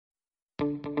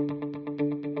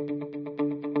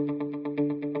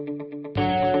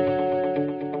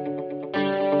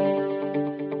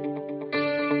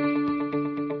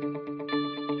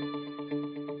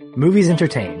Movies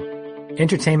entertain.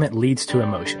 Entertainment leads to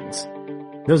emotions.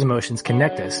 Those emotions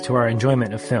connect us to our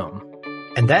enjoyment of film.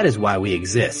 And that is why we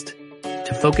exist,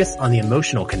 to focus on the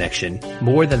emotional connection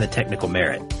more than the technical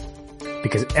merit.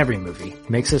 Because every movie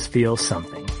makes us feel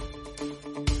something.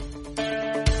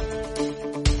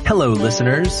 Hello,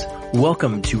 listeners.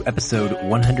 Welcome to episode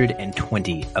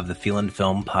 120 of the Feel and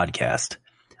Film podcast.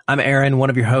 I'm Aaron, one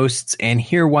of your hosts, and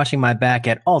here watching my back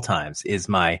at all times is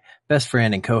my best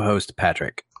friend and co-host,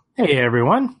 Patrick. Hey,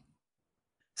 everyone.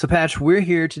 So, Patch, we're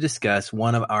here to discuss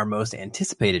one of our most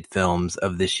anticipated films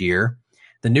of this year,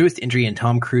 the newest entry in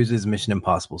Tom Cruise's Mission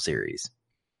Impossible series.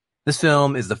 This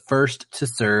film is the first to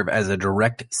serve as a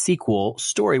direct sequel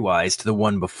story-wise to the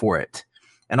one before it,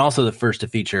 and also the first to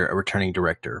feature a returning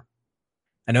director.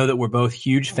 I know that we're both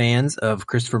huge fans of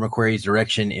Christopher McQuarrie's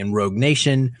direction in Rogue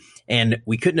Nation, and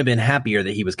we couldn't have been happier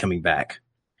that he was coming back.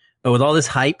 But with all this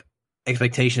hype,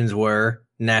 expectations were,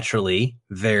 naturally,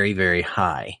 very, very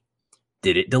high.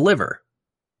 Did it deliver?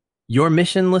 Your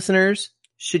mission, listeners,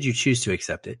 should you choose to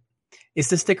accept it, is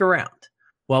to stick around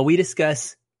while we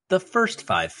discuss the first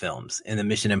 5 films in the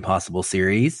Mission Impossible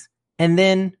series, and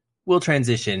then we'll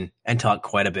transition and talk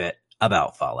quite a bit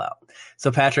about Fallout.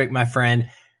 So, Patrick, my friend,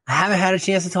 I haven't had a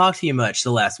chance to talk to you much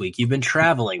the last week. You've been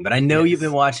traveling, but I know You've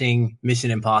been watching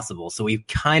Mission Impossible. So we've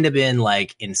kind of been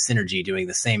like in synergy doing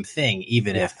the same thing,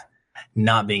 even if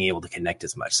not being able to connect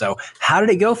as much. So how did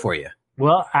it go for you?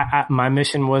 Well, my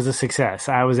mission was a success.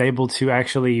 I was able to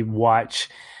actually watch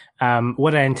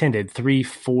what I intended, 3,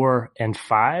 4, and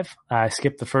 5. I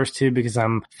skipped the first 2 because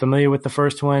I'm familiar with the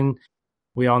first one.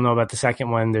 We all know about the second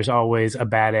one. There's always a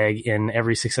bad egg in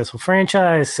every successful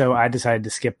franchise, so I decided to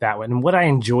skip that one. And what I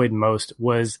enjoyed most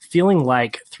was feeling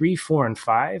like 3, 4, and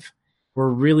 5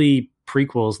 were really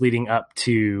prequels leading up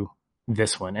to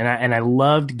this one. And I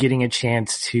loved getting a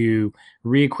chance to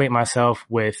reacquaint myself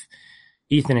with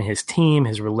Ethan and his team,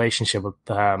 his relationship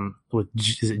with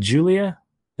is it Julia?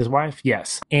 His wife?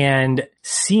 Yes. And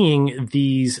seeing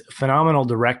these phenomenal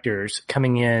directors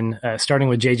coming in, starting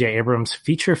with J.J. Abrams'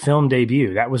 feature film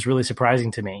debut, that was really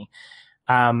surprising to me.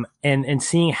 And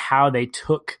seeing how they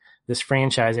took this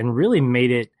franchise and really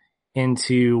made it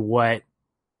into what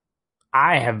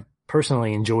I have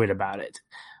personally enjoyed about it.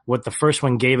 What the first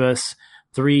one gave us,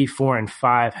 3, 4, and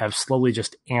 5 have slowly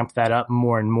just amped that up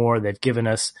more and more. They've given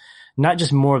us not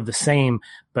just more of the same,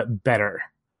 but better.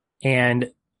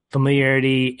 And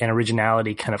familiarity and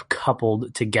originality kind of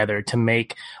coupled together to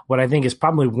make what I think is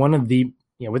probably one of the,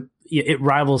 it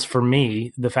rivals for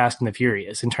me the Fast and the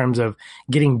Furious in terms of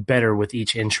getting better with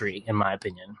each entry, in my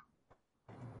opinion.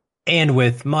 And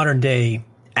with modern day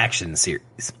action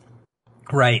series,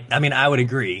 right? I mean, I would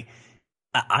agree.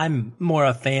 I'm more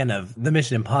a fan of the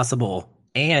Mission Impossible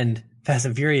and Fast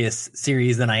and Furious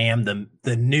series than I am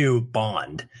the new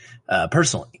Bond,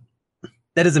 personally.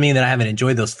 That doesn't mean that I haven't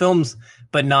enjoyed those films,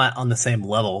 but not on the same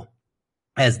level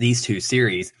as these two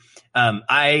series.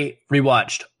 I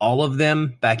rewatched all of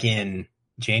them back in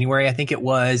January, I think it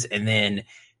was. And then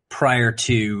prior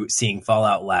to seeing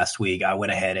Fallout last week, I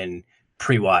went ahead and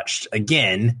pre-watched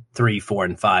again 3, 4,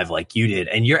 and 5 like you did.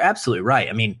 And you're absolutely right.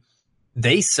 I mean,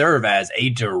 they serve as a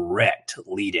direct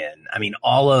lead-in. I mean,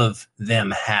 all of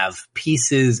them have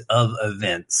pieces of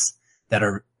events that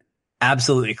are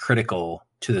absolutely critical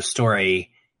to the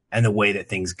story and the way that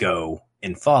things go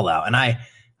in Fallout. And I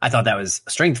thought that was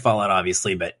a strength of Fallout,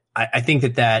 obviously, but I think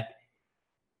that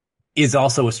is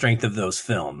also a strength of those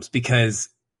films, because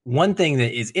one thing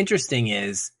that is interesting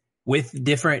is with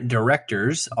different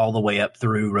directors all the way up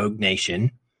through Rogue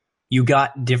Nation, you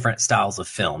got different styles of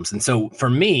films. And so for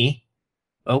me,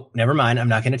 never mind, I'm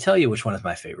not going to tell you which one is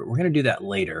my favorite. We're going to do that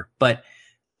later. But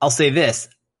I'll say this.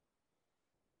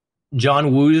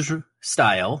 John Woo's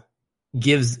style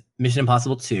gives Mission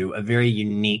Impossible 2 a very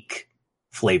unique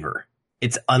flavor.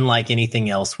 It's unlike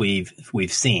anything else we've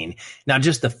seen. Not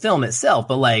just the film itself,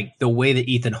 but like the way that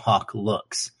Ethan Hawke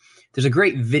looks. There's a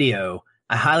great video.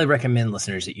 I highly recommend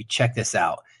listeners that you check this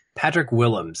out. Patrick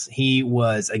Willems, he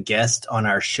was a guest on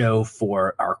our show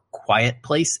for our Quiet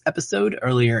Place episode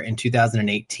earlier in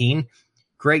 2018.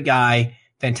 Great guy,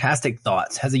 fantastic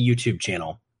thoughts, has a YouTube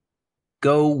channel.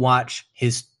 Go watch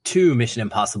his 2 Mission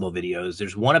Impossible videos.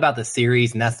 There's one about the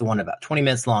series, and that's the one about 20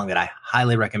 minutes long that I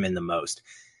highly recommend the most.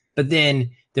 But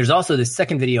then there's also this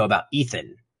second video about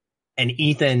Ethan and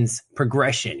Ethan's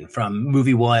progression from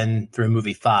movie 1 through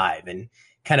movie 5 and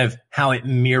kind of how it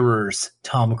mirrors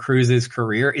Tom Cruise's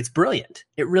career. It's brilliant.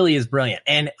 It really is brilliant.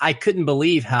 And I couldn't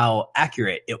believe how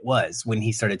accurate it was when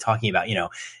he started talking about,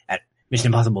 at Mission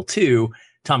Impossible 2,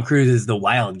 Tom Cruise is the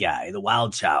wild guy, the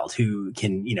wild child who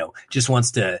can, just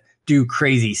wants to do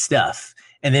crazy stuff.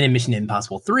 And then in Mission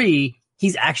Impossible 3,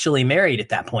 he's actually married at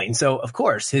that point. And so, of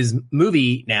course, his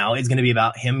movie now is going to be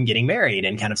about him getting married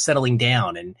and kind of settling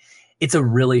down. And it's a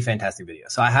really fantastic video.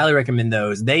 So I highly recommend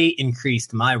those. They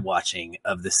increased my watching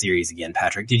of the series again.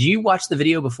 Patrick, did you watch the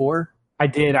video before? I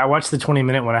did. I watched the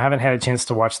 20-minute one. I haven't had a chance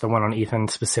to watch the one on Ethan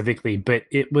specifically, but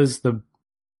it was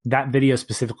that video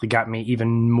specifically got me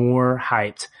even more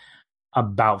hyped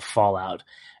about Fallout.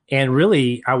 And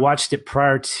really, I watched it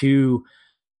prior to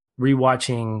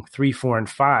rewatching 3, 4, and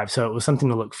 5. So it was something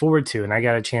to look forward to. And I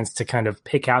got a chance to kind of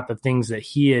pick out the things that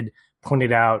he had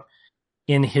pointed out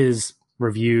in his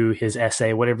review, his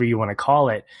essay, whatever you want to call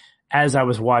it, as I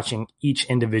was watching each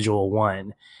individual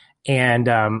one. And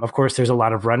of course, there's a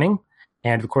lot of running.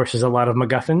 And of course, there's a lot of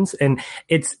MacGuffins. And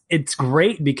it's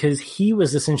great because he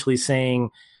was essentially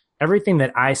saying everything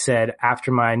that I said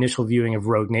after my initial viewing of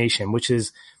Rogue Nation, which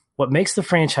is what makes the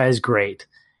franchise great,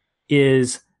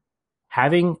 is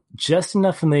having just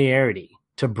enough familiarity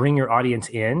to bring your audience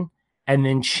in and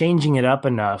then changing it up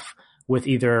enough with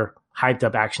either hyped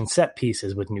up action set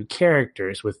pieces, with new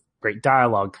characters, with great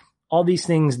dialogue, all these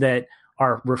things that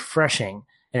are refreshing.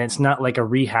 And it's not like a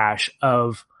rehash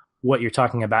of what you're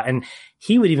talking about. And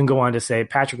he would even go on to say,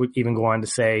 Patrick would even go on to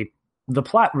say, the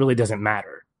plot really doesn't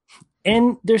matter.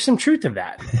 And there's some truth to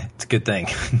that. It's a good thing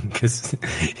because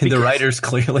the writers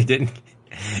clearly didn't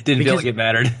feel like it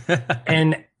mattered.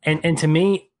 and to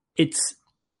me, it's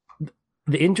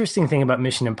the interesting thing about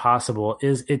Mission Impossible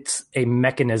is it's a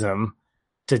mechanism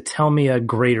to tell me a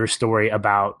greater story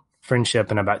about friendship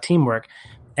and about teamwork.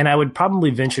 And I would probably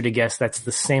venture to guess that's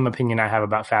the same opinion I have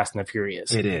about Fast and the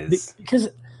Furious. It is. Because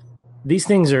these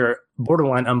things are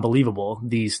borderline unbelievable,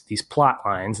 these plot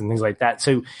lines and things like that.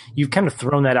 So you've kind of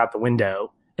thrown that out the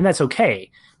window, and that's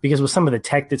okay, because with some of the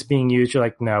tech that's being used, you're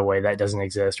like, no way, that doesn't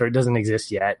exist, or it doesn't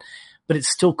exist yet, but it's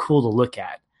still cool to look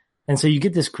at. And so you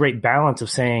get this great balance of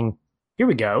saying, here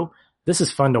we go, this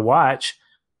is fun to watch,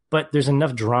 but there's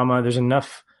enough drama, there's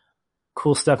enough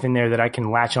cool stuff in there that I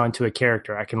can latch on to a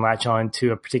character, I can latch on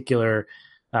to a particular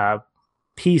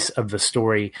piece of the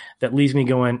story that leaves me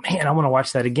going, man, I want to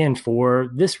watch that again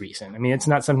for this reason. I mean, it's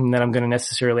not something that I'm going to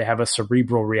necessarily have a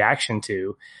cerebral reaction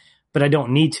to, but I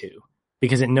don't need to,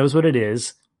 because it knows what it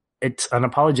is, it's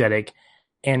unapologetic,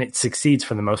 and it succeeds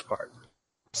for the most part.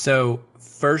 So,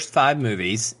 first 5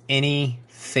 movies, any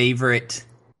favorite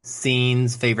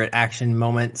scenes, favorite action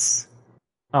moments?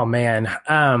 Oh, man.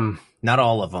 Not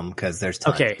all of them, because there's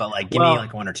tons, okay, but like, give me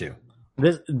like 1 or 2.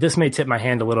 This may tip my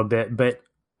hand a little bit, but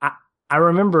I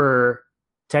remember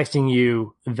texting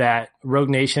you that Rogue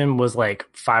Nation was like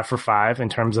 5 for 5 in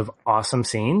terms of awesome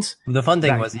scenes. The fun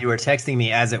thing was you were texting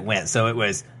me as it went. So it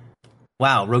was,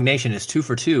 wow, Rogue Nation is 2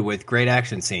 for 2 with great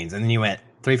action scenes. And then you went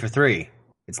 3 for 3.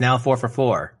 It's now 4 for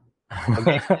 4.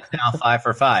 Okay, it's now 5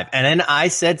 for 5. And then I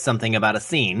said something about a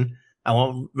scene. I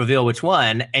won't reveal which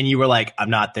one. And you were like, I'm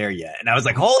not there yet. And I was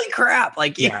like, holy crap.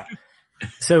 Like, yeah.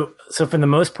 So for the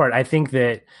most part, I think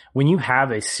that when you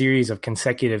have a series of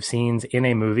consecutive scenes in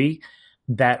a movie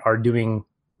that are doing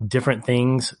different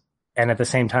things and at the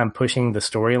same time pushing the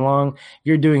story along,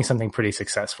 you're doing something pretty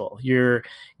successful. You're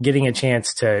getting a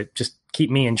chance to just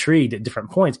keep me intrigued at different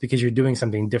points because you're doing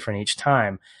something different each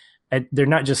time. They're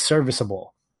not just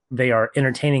serviceable. They are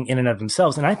entertaining in and of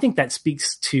themselves. And I think that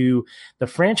speaks to the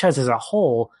franchise as a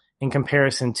whole in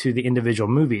comparison to the individual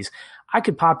movies. I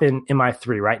could pop in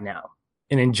MI3 right now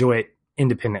and enjoy it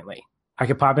independently. I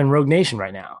could pop in Rogue Nation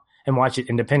right now and watch it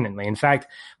independently. In fact,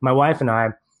 my wife and I,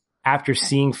 after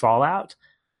seeing Fallout,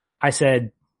 I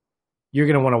said, you're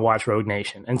going to want to watch Rogue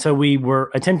Nation. And so we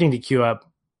were attempting to queue up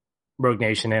Rogue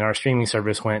Nation and our streaming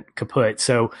service went kaput.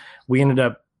 So we ended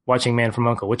up watching Man from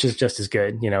U.N.C.L.E., which is just as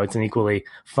good. You know, it's an equally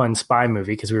fun spy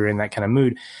movie because we were in that kind of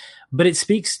mood. But it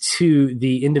speaks to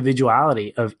the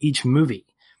individuality of each movie.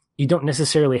 You don't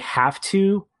necessarily have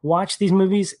to watch these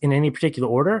movies in any particular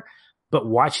order, but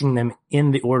watching them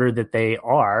in the order that they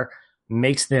are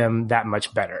makes them that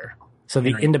much better. So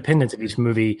the independence of each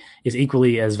movie is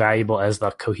equally as valuable as the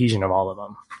cohesion of all of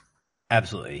them.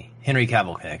 Absolutely. Henry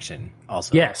Cavill connection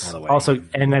also. Yes. Also,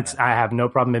 and that's, I have no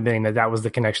problem admitting that was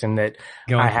the connection that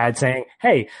I had, saying,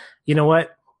 hey, you know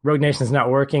what? Rogue Nation is not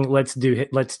working. Let's do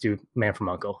Man from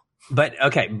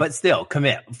U.N.C.L.E. But still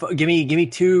commit. Give me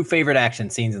 2 favorite action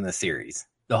scenes in the series,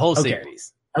 the whole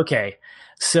series. Okay.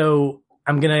 So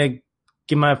I'm going to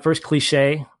give my first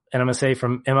cliche, and I'm going to say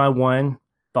from MI1,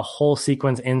 the whole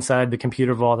sequence inside the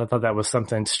computer vault. I thought that was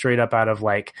something straight up out of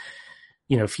like,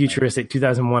 you know, futuristic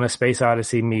 2001 A Space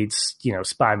Odyssey meets, you know,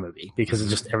 spy movie because of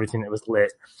just everything that was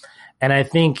lit. And I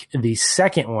think the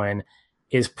second one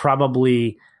is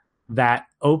probably that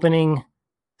opening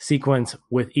sequence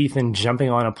with Ethan jumping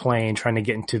on a plane trying to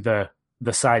get into the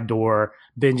the side door.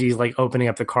 Benji's like opening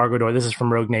up the cargo door. This is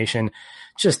from Rogue Nation.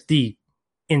 Just the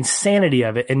insanity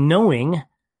of it, and knowing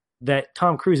that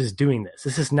Tom Cruise is doing this.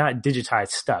 This is not digitized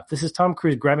stuff. This is Tom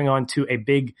Cruise grabbing onto a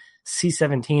big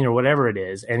C-17 or whatever it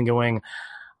is and going,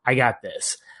 I got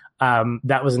this.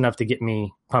 That was enough to get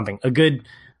me pumping. A good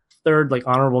third, like,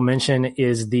 honorable mention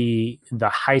is the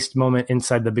heist moment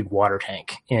inside the big water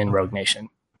tank in Rogue Nation.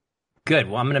 Good.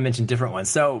 Well, I'm going to mention different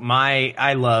ones. So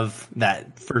I love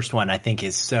that first one. I think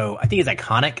it's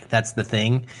iconic. That's the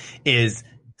thing. Is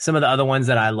some of the other ones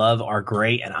that I love are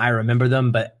great and I remember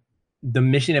them, but the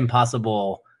Mission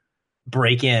Impossible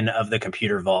break-in of the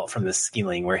computer vault from the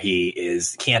ceiling where he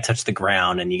can't touch the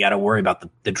ground and you got to worry about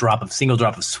the single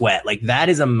drop of sweat. Like, that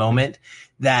is a moment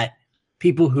that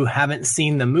people who haven't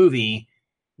seen the movie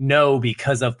know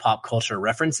because of pop culture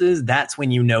references. That's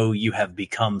when you know you have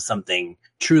become something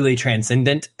truly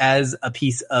transcendent as a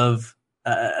piece of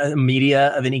media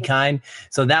of any kind.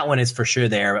 So that one is for sure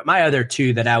there. But my other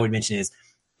two that I would mention is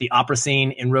the opera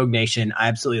scene in Rogue Nation. I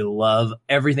absolutely love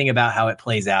everything about how it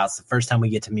plays out. It's the first time we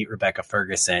get to meet Rebecca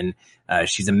Ferguson.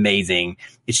 She's amazing.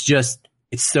 It's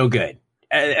so good.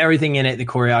 Everything in it, the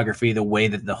choreography, the way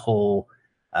that the whole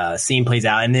scene plays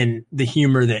out, and then the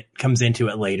humor that comes into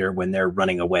it later when they're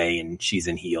running away and she's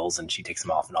in heels and she takes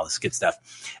them off and all this good stuff.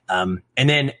 And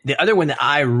then the other one that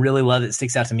I really love that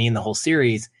sticks out to me in the whole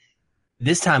series,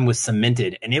 this time was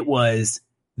cemented, and it was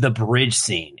the bridge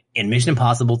scene in Mission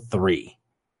Impossible 3.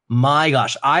 My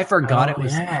gosh, I forgot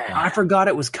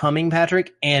it was coming,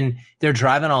 Patrick, and they're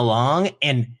driving along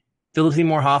and Philip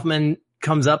Seymour Hoffman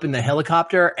comes up in the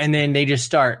helicopter and then they just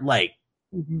start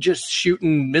just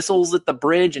shooting missiles at the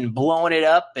bridge and blowing it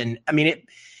up. And I mean,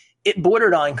 it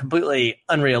bordered on completely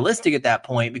unrealistic at that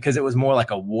point because it was more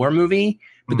like a war movie,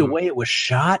 but the way it was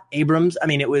shot, Abrams, I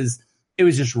mean, it was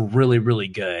just really, really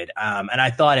good. And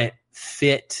I thought it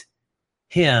fit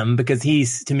him because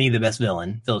he's, to me, the best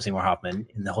villain, Philip Seymour Hoffman,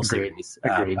 in the whole series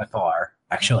by far,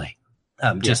 actually.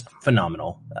 Just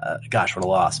phenomenal. Gosh, what a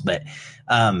loss. But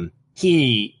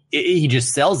he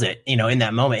just sells it, in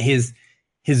that moment. His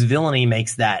villainy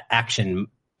makes that action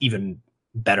even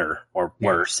better or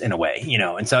worse in a way,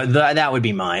 and so that would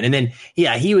be mine. And then,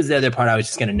 he was the other part I was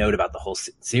just going to note about the whole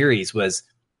series was,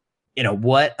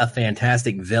 what a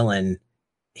fantastic villain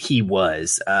he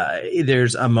was.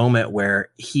 There's a moment where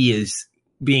he is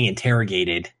being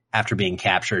interrogated after being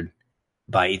captured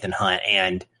by Ethan Hunt.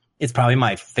 And it's probably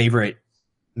my favorite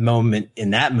moment in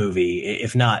that movie,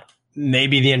 if not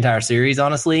maybe the entire series,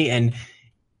 honestly. And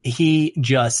he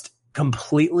just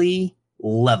completely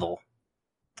level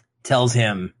tells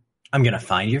him, I'm going to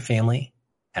find your family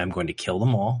and I'm going to kill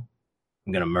them all.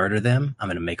 I'm going to murder them. I'm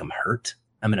going to make them hurt.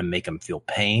 I'm going to make them feel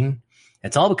pain.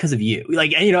 It's all because of you.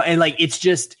 It's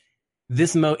just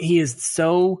this he is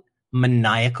so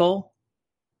maniacal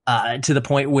to the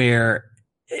point where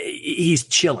he's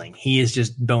chilling. He is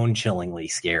just bone-chillingly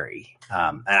scary.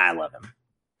 And I love him.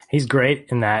 He's great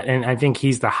in that. And I think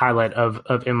he's the highlight of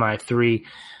MI3.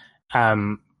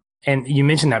 And you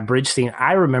mentioned that bridge scene.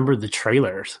 I remember the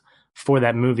trailers for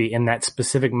that movie in that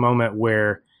specific moment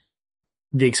where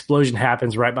the explosion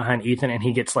happens right behind Ethan and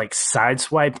he gets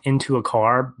sideswiped into a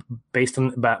car based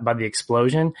on by the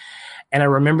explosion. And I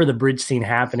remember the bridge scene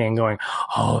happening and going,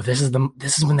 oh, this is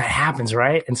when that happens,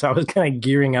 right? And so I was kind of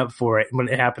gearing up for it when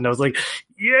it happened. I was like,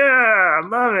 yeah, I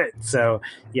love it. So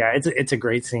yeah, it's a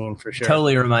great scene for sure.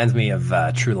 Totally reminds me of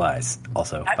True Lies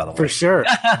also, by the way. For sure.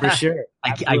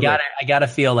 I gotta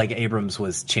feel like Abrams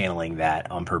was channeling that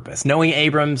on purpose. Knowing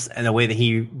Abrams and the way that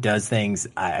he does things,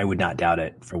 I would not doubt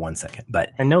it for 1 second.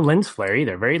 And no lens flare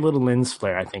either. Very little lens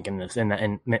flare, I think, in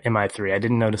MI3. I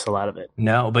didn't notice a lot of it.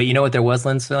 No, but you know what there was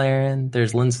lens flare in?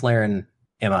 There's lens flare in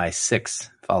MI6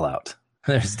 Fallout.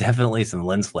 There's definitely some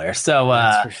lens flare. So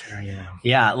that's for sure,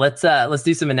 yeah. Let's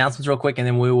do some announcements real quick, and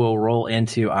then we will roll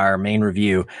into our main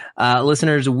review.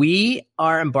 Listeners, we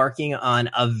are embarking on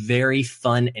a very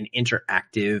fun and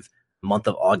interactive month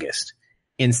of August.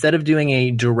 Instead of doing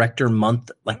a director month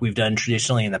like we've done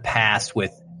traditionally in the past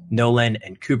with Nolan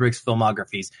and Kubrick's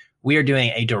filmographies, we are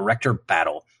doing a director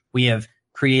battle. We have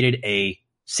created a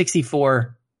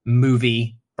 64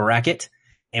 movie bracket,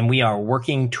 and we are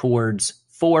working towards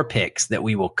 4 picks that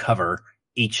we will cover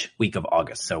each week of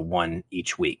August. So one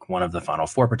each week, one of the final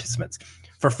 4 participants.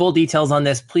 For full details on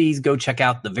this, please go check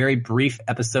out the very brief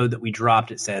episode that we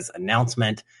dropped. It says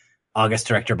announcement, August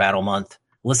Director Battle Month.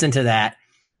 Listen to that.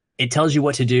 It tells you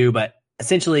what to do, but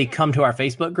essentially come to our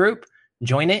Facebook group,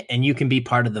 join it, and you can be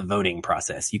part of the voting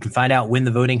process. You can find out when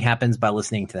the voting happens by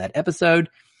listening to that episode.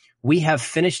 We have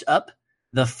finished up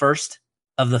the first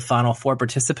of the final 4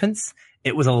 participants,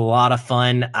 It was a lot of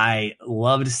fun. I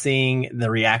loved seeing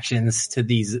the reactions to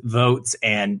these votes,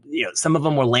 and some of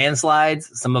them were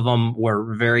landslides. Some of them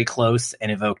were very close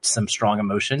and evoked some strong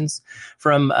emotions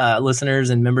from listeners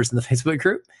and members in the Facebook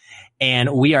group. And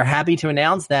we are happy to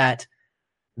announce that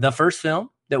the first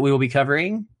film that we will be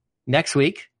covering next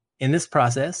week in this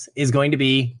process is going to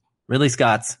be Ridley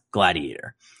Scott's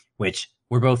Gladiator, which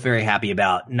we're both very happy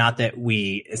about. Not that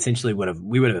we essentially would have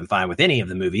been fine with any of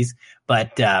the movies,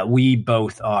 but we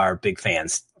both are big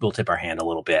fans. We'll tip our hand a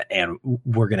little bit, and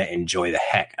we're going to enjoy the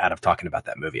heck out of talking about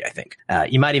that movie, I think.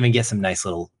 You might even get some nice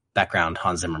little background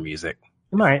Hans Zimmer music.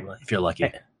 You might. If you're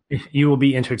lucky. You will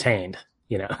be entertained,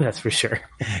 that's for sure.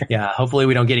 Yeah, hopefully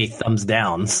we don't get any thumbs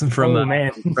downs from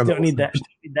don't need that.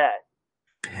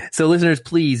 So listeners,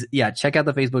 please, check out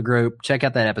the Facebook group, check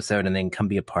out that episode, and then come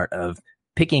be a part of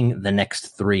picking the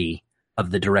next 3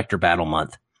 of the Director Battle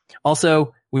Month.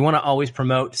 Also, we want to always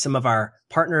promote some of our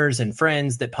partners and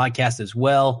friends that podcast as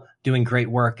well, doing great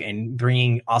work and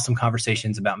bringing awesome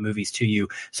conversations about movies to you.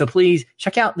 So please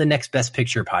check out the Next Best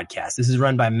Picture podcast. This is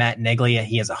run by Matt Neglia.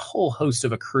 He has a whole host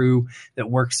of a crew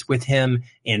that works with him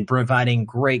in providing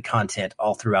great content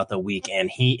all throughout the week.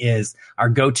 And he is our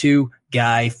go-to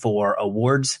guy for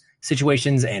awards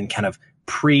situations and kind of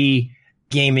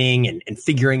pre-gaming and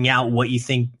figuring out what you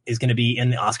think is going to be in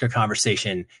the Oscar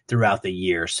conversation throughout the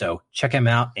year. So check him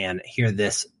out and hear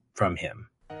this from him.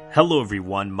 Hello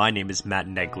everyone, my name is Matt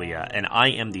Neglia, and I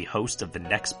am the host of the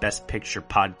Next Best Picture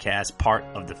podcast, part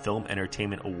of the Film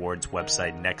Entertainment Awards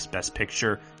website,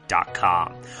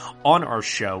 nextbestpicture.com. On our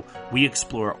show, we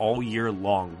explore all year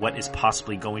long what is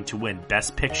possibly going to win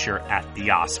Best Picture at the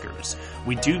Oscars.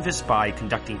 We do this by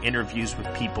conducting interviews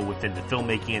with people within the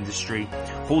filmmaking industry,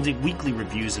 holding weekly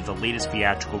reviews of the latest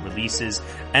theatrical releases,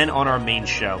 and on our main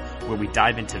show, where we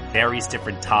dive into various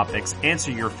different topics,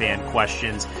 answer your fan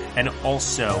questions, and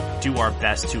also do our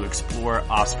best to explore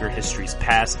Oscar history's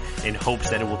past in hopes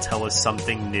that it will tell us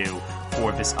something new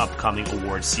for this upcoming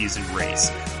award season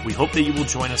race. We hope that you will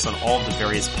join us on all of the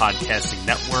various podcasting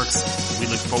networks. We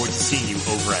look forward to seeing you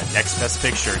over at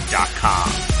nextbestpicture.com.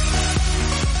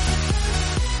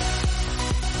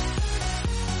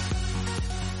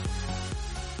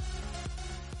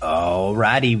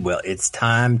 Alrighty, well, it's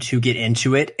time to get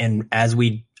into it. And as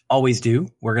we always do,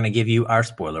 we're going to give you our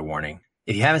spoiler warning.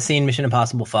 If you haven't seen Mission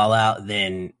Impossible Fallout,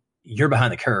 then you're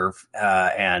behind the curve,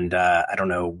 and I don't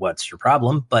know what's your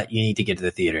problem, but you need to get to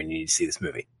the theater and you need to see this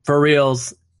movie. For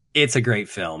reals, it's a great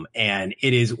film, and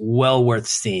it is well worth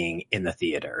seeing in the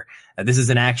theater. This is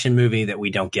an action movie that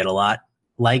we don't get a lot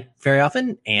very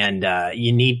often, and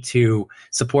you need to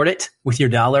support it with your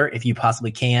dollar if you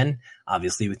possibly can,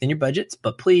 obviously within your budgets,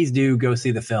 but please do go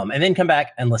see the film and then come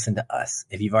back and listen to us.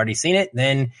 If you've already seen it,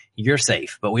 then you're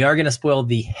safe, but we are going to spoil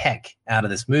the heck out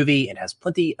of this movie. It has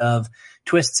plenty of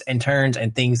twists and turns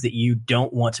and things that you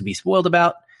don't want to be spoiled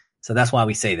about, so that's why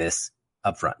we say this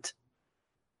up front.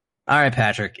 All right,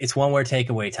 Patrick, it's one word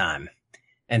takeaway time.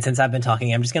 And since I've been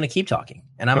talking, I'm just going to keep talking,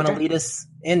 and I'm going to lead us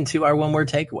into our one word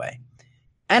takeaway.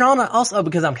 And also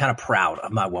because I'm kind of proud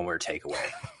of my one word takeaway.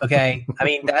 Okay. I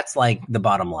mean, that's like the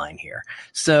bottom line here.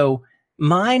 So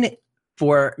mine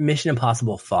for Mission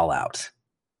Impossible Fallout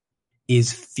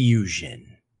is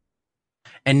fusion.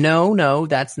 And no,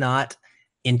 that's not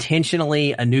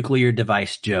intentionally a nuclear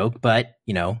device joke, but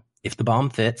if the bomb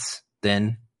fits,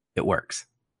 then it works.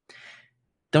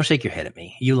 Don't shake your head at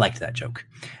me. You liked that joke.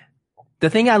 The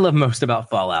thing I love most about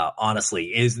Fallout,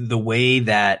 honestly, is the way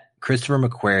that Christopher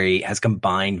McQuarrie has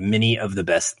combined many of the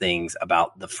best things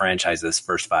about the franchise's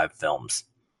first 5 films,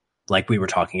 like we were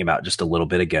talking about just a little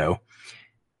bit ago.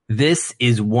 This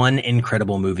is one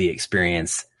incredible movie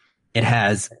experience. It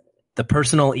has the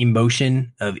personal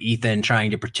emotion of Ethan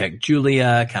trying to protect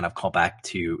Julia, kind of call back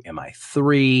to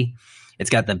MI3.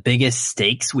 It's got the biggest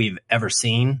stakes we've ever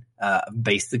seen,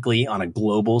 basically on a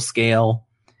global scale.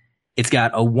 It's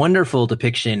got a wonderful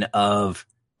depiction of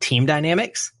team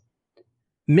dynamics.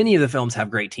 Many of the films have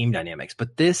great team dynamics,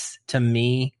 but this, to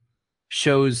me,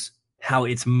 shows how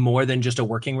it's more than just a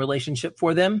working relationship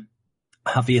for them.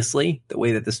 Obviously, the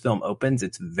way that this film opens,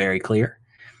 it's very clear.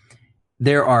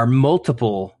 There are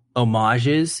multiple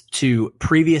homages to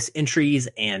previous entries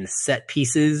and set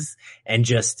pieces and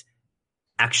just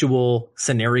actual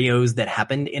scenarios that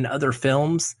happened in other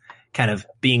films kind of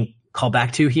being called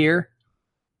back to here.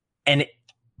 And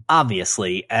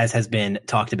obviously, as has been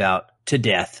talked about to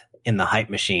death in the hype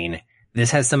machine,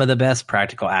 this has some of the best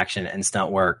practical action and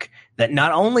stunt work that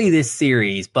not only this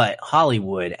series, but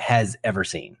Hollywood has ever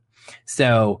seen.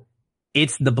 So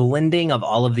it's the blending of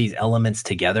all of these elements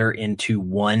together into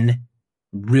one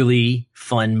really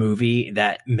fun movie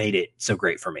that made it so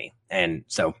great for me. And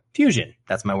so fusion,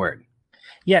 that's my word.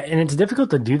 Yeah, and it's difficult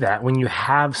to do that when you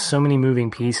have so many moving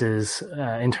pieces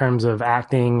in terms of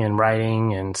acting and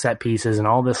writing and set pieces and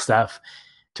all this stuff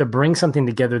to bring something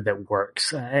together that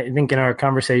works. I think in our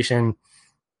conversation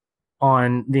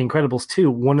on The Incredibles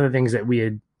 2, one of the things that we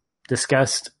had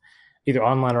discussed either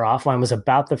online or offline was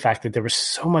about the fact that there was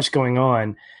so much going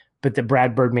on, but that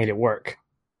Brad Bird made it work.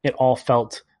 It all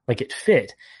felt like it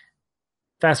fit.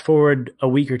 Fast forward a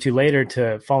week or two later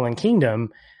to Fallen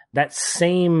Kingdom, that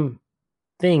same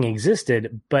thing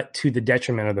existed, but to the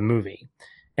detriment of the movie.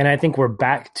 And I think we're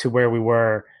back to where we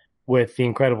were with The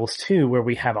Incredibles 2, where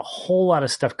we have a whole lot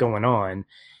of stuff going on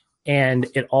and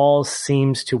it all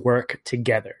seems to work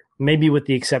together, maybe with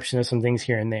the exception of some things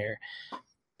here and there.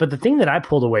 But the thing that I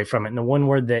pulled away from it, and the one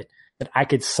word that I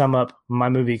could sum up my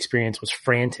movie experience, was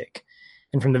frantic.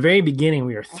 And from the very beginning,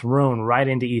 we are thrown right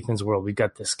into Ethan's world. We've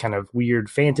got this kind of weird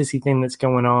fantasy thing that's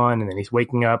going on, and then he's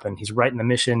waking up and he's writing the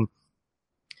mission.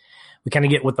 We kind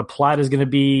of get what the plot is going to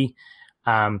be.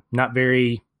 Not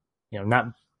very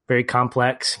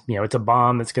complex. It's a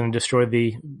bomb that's going to destroy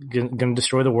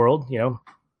the world.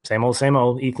 Same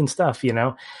old Ethan stuff.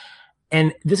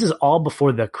 And this is all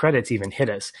before the credits even hit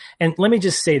us. And let me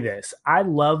just say this: I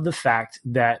love the fact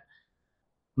that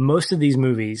most of these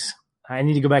movies, I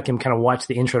need to go back and kind of watch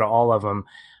the intro to all of them,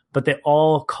 but they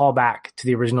all call back to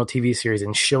the original TV series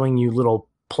and showing you little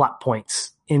plot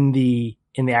points in the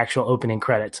actual opening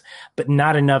credits, but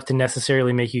not enough to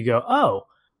necessarily make you go, oh,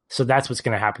 so that's what's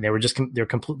going to happen. They're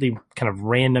completely kind of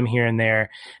random here and there.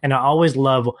 And I always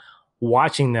love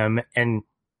watching them and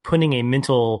putting a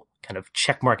mental kind of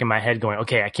check mark in my head going,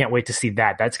 okay, I can't wait to see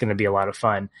that. That's going to be a lot of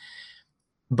fun.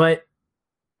 But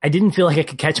I didn't feel like I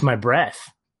could catch my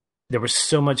breath. There was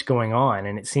so much going on,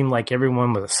 and it seemed like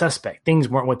everyone was a suspect. Things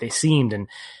weren't what they seemed, and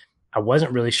I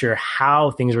wasn't really sure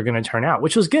how things were going to turn out,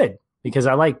 which was good because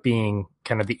I like being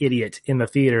kind of the idiot in the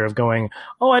theater of going,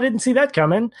 oh, I didn't see that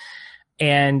coming.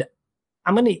 And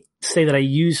I'm going to say that I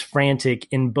use frantic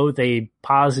in both a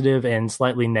positive and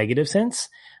slightly negative sense.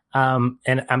 And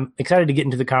I'm excited to get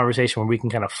into the conversation where we can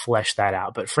kind of flesh that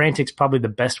out. But frantic's probably the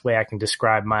best way I can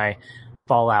describe my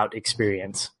Fallout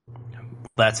experience.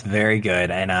 That's very good.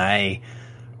 And I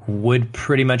would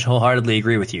pretty much wholeheartedly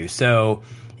agree with you. So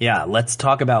yeah, let's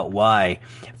talk about why.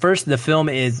 First, the film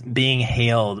is being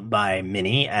hailed by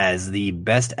many as the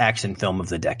best action film of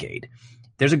the decade.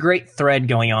 There's a great thread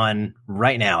going on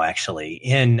right now, actually,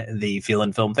 in the Feel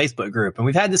and Film Facebook group. And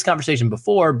we've had this conversation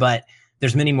before, but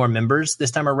there's many more members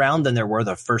this time around than there were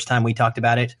the first time we talked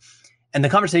about it. And the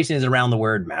conversation is around the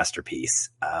word masterpiece.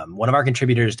 One of our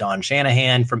contributors, Don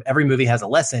Shanahan, from Every Movie Has a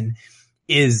Lesson,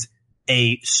 is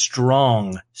a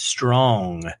strong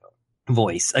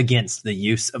voice against the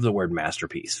use of the word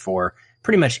masterpiece for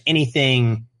pretty much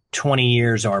anything 20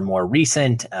 years or more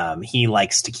recent. He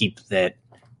likes to keep that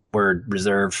word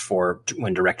reserved for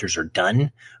when directors are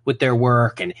done with their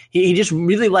work. And he just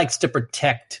really likes to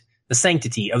protect the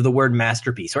sanctity of the word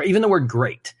masterpiece, or even the word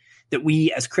great, that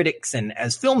we as critics and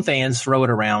as film fans throw it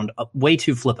around way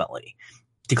too flippantly,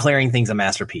 declaring things a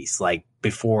masterpiece, like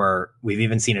before we've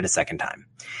even seen it a second time.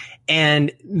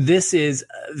 And this is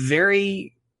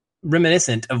very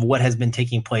reminiscent of what has been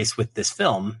taking place with this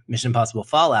film, Mission Impossible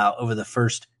Fallout, over the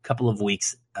first couple of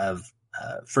weeks of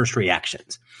first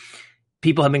reactions.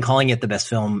 People have been calling it the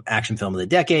best action film of the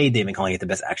decade. They've been calling it the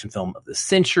best action film of the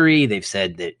century. They've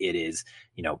said that it is,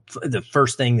 the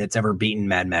first thing that's ever beaten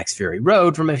Mad Max Fury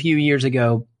Road from a few years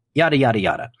ago, yada, yada,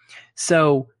 yada.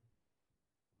 So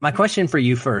my question for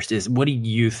you first is, what do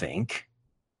you think?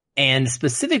 And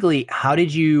specifically, how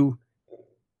did you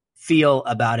feel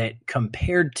about it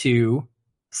compared to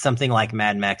something like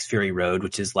Mad Max Fury Road,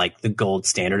 which is like the gold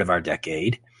standard of our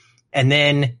decade? And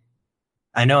then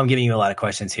I know I'm giving you a lot of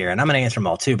questions here, and I'm going to answer them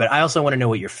all too, but I also want to know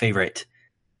what your favorite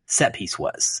set piece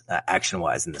was,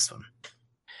 action-wise, in this one.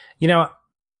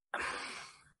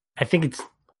 I think it's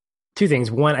two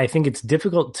things. One, I think it's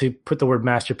difficult to put the word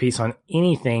masterpiece on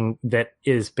anything that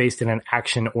is based in an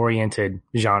action-oriented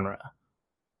genre.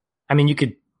 I mean, you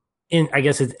could, I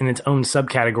guess it's in its own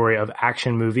subcategory of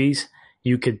action movies,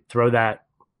 you could throw that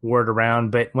word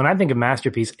around. But when I think of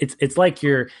masterpiece, it's like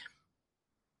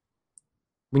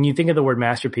when you think of the word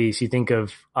masterpiece, you think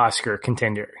of Oscar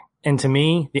contender. And to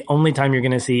me, the only time you're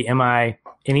going to see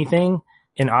anything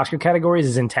in Oscar categories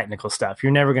is in technical stuff.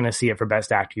 You're never going to see it for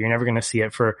Best Actor. You're never going to see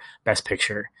it for Best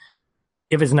Picture.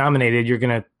 If it's nominated, you're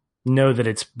going to know that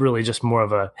it's really just more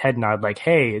of a head nod, like,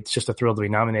 hey, it's just a thrill to be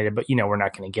nominated, but we're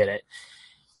not going to get it.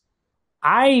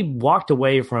 I walked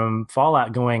away from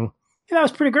Fallout going, that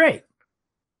was pretty great,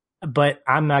 but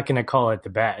I'm not going to call it the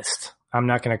best. I'm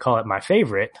not going to call it my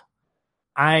favorite.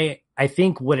 I I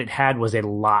think what it had was a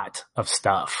lot of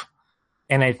stuff.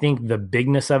 And I think the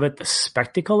bigness of it, the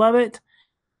spectacle of it,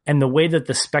 and the way that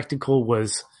the spectacle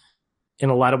was in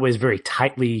a lot of ways very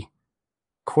tightly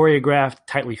choreographed,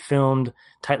 tightly filmed,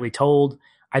 tightly told.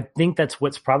 I think that's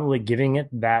what's probably giving it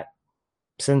that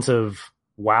sense of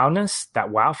wowness, that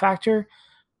wow factor.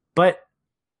 But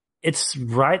it's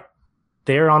right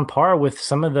there on par with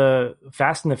some of the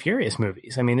Fast and the Furious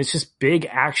movies. I mean, it's just big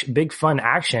action, big fun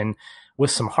action with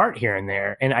some heart here and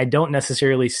there. And I don't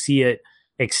necessarily see it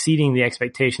exceeding the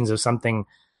expectations of something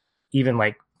even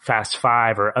like Fast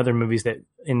 5 or other movies that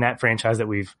in that franchise that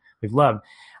we've loved.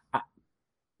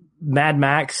 Mad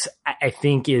Max, I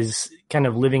think, is kind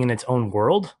of living in its own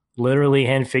world, literally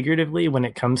and figuratively, when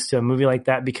it comes to a movie like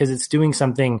that, because it's doing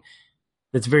something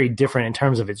that's very different in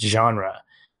terms of its genre.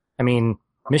 I mean,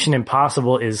 Mission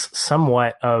Impossible is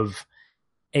somewhat of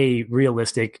a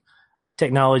realistic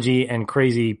technology and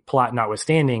crazy plot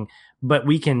notwithstanding, but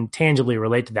we can tangibly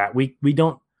relate to that.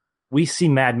 We see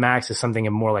Mad Max as something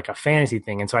of more like a fantasy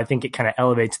thing. And so I think it kind of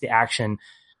elevates the action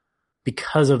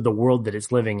because of the world that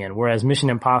it's living in. Whereas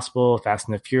Mission Impossible, Fast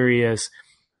and the Furious,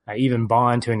 even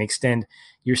Bond to an extent,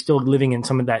 you're still living in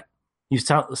some of that. You've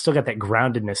still got that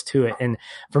groundedness to it. And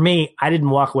for me, I didn't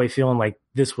walk away feeling like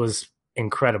this was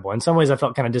incredible. In some ways, I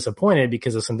felt kind of disappointed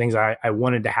because of some things I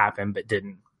wanted to happen but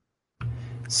didn't.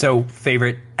 So,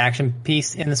 favorite action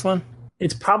piece in this one?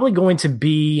 It's probably going to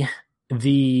be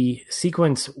the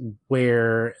sequence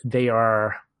where they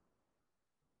are,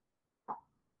 I'm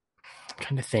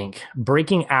trying to think,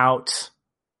 breaking out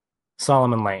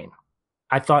Solomon Lane.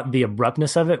 I thought the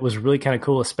abruptness of it was really kind of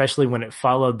cool, especially when it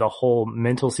followed the whole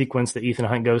mental sequence that Ethan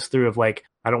Hunt goes through of like,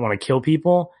 I don't want to kill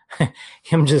people.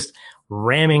 Him just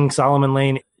ramming Solomon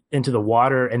Lane into the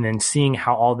water and then seeing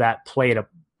how all that played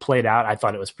out. I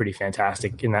thought it was pretty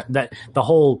fantastic in that the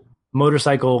whole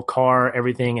motorcycle, car,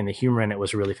 everything, and the humor in it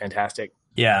was really fantastic.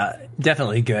 Yeah,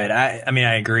 definitely good. I mean,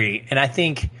 I agree. And I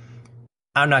think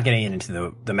I'm not getting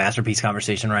into the masterpiece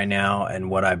conversation right now and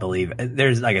what I believe.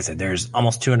 There's, like I said, there's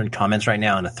almost 200 comments right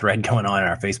now in a thread going on in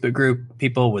our Facebook group.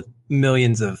 People with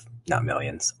not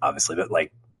millions, obviously, but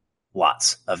like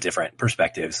lots of different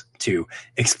perspectives to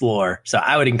explore. So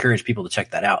I would encourage people to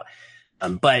check that out.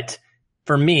 But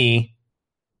for me,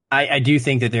 I do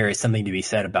think that there is something to be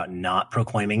said about not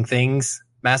proclaiming things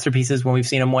masterpieces when we've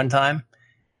seen them one time.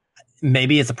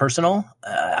 Maybe it's a personal.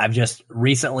 I've just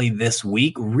recently this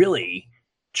week really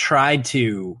tried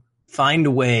to find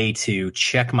a way to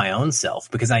check my own self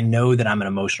because I know that I'm an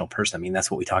emotional person. I mean, that's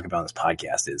what we talk about on this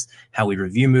podcast is how we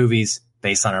review movies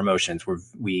based on our emotions.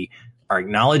 We are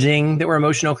acknowledging that we're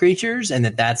emotional creatures and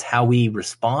that's how we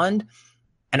respond.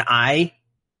 And I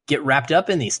get wrapped up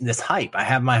in this hype. I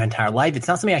have my entire life. It's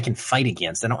not something I can fight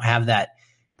against. I don't have that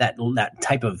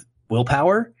type of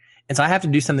willpower. And so I have to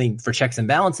do something for checks and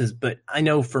balances. But I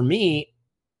know for me,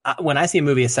 when I see a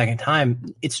movie a second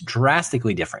time, it's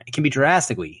drastically different. It can be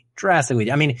drastically.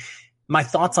 I mean, my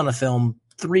thoughts on a film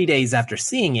 3 days after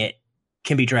seeing it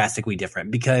can be drastically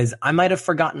different because I might have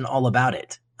forgotten all about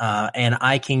it. And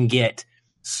I can get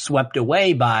swept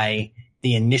away by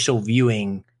the initial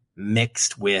viewing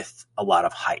mixed with a lot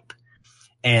of hype.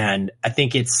 And I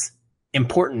think it's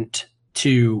important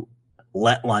to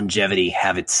let longevity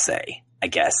have its say, I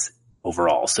guess,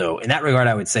 overall. So in that regard,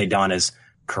 I would say Don is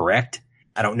correct.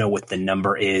 I don't know what the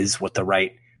number is, what the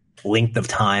right length of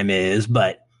time is,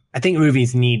 but I think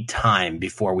movies need time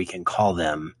before we can call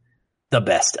them the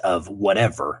best of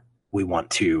whatever we want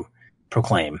to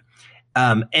proclaim.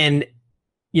 And,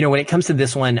 you know, when it comes to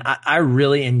this one, I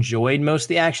really enjoyed most of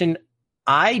the action.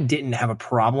 I didn't have a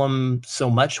problem so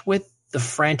much with the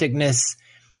franticness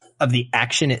of the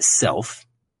action itself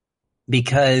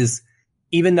because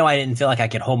even though I didn't feel like I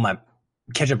could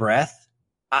catch a breath,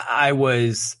 I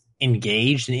was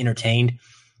engaged and entertained.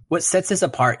 What sets this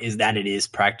apart is that it is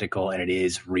practical and it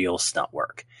is real stunt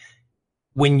work.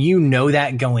 When you know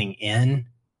that going in,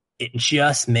 it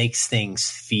just makes things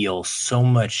feel so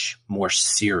much more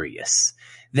serious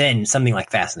than something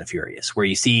like Fast and the Furious, where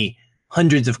you see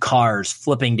hundreds of cars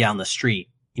flipping down the street,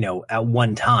 you know, at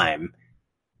one time.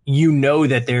 You know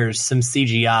that there's some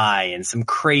CGI and some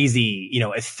crazy, you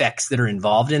know, effects that are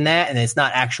involved in that, and it's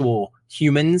not actual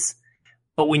humans.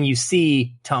 But when you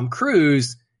see Tom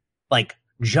Cruise, like,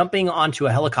 jumping onto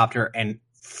a helicopter and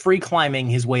free climbing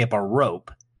his way up a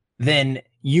rope, then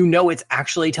you know it's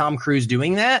actually Tom Cruise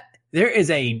doing that. There is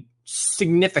a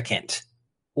significant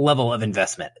level of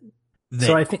investment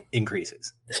that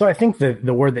increases. So I think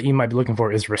the word that you might be looking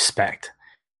for is respect.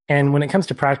 And when it comes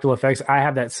to practical effects, I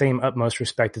have that same utmost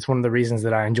respect. It's one of the reasons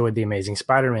that I enjoyed The Amazing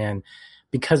Spider-Man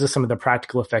because of some of the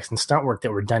practical effects and stunt work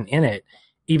that were done in it.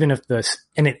 even if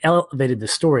and it elevated the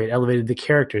story, it elevated the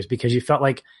characters, because you felt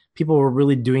like people were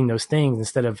really doing those things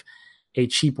instead of a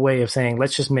cheap way of saying,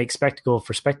 let's just make spectacle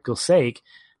for spectacle's sake.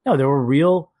 No, there were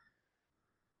real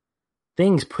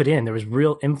things put in. There was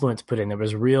real influence put in. There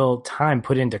was real time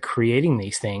put into creating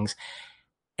these things.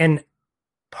 And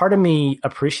part of me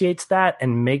appreciates that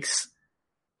and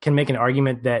can make an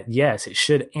argument that, yes, it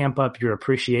should amp up your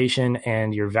appreciation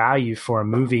and your value for a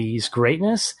movie's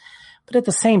greatness. But at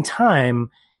the same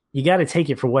time, you got to take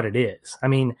it for what it is. I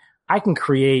mean, I can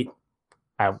create,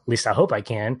 at least I hope I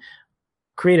can,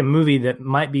 create a movie that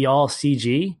might be all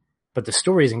CG, but the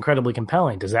story is incredibly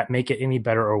compelling. Does that make it any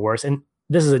better or worse? And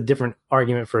this is a different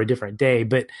argument for a different day,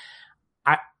 but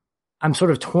I'm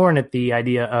sort of torn at the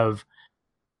idea of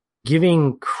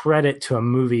giving credit to a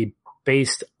movie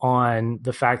based on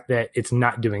the fact that it's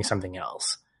not doing something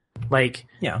else. Like,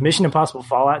 Mission Impossible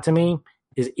Fallout to me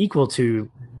is equal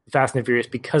to Fast and the Furious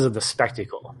because of the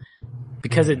spectacle.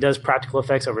 Because it does practical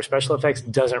effects over special effects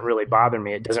doesn't really bother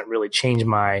me. It doesn't really change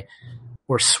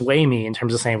or sway me in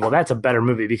terms of saying, well, that's a better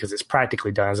movie because it's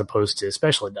practically done as opposed to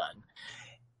specially done.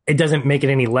 It doesn't make it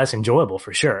any less enjoyable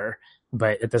for sure.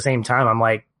 But at the same time, I'm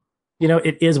like,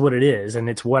 it is what it is, and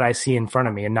it's what I see in front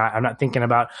of me. And I'm not thinking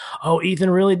about, oh,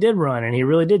 Ethan really did run and he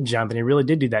really did jump and he really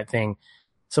did do that thing.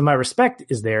 So my respect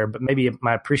is there, but maybe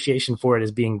my appreciation for it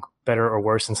as being better or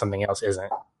worse than something else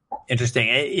isn't. Interesting.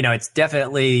 It's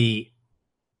definitely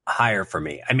higher for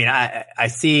me. I mean, I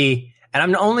see, and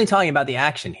I'm only talking about the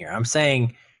action here. I'm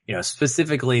saying,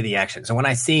 specifically the action. So when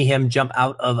I see him jump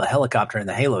out of a helicopter in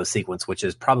the Halo sequence, which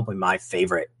is probably my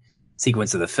favorite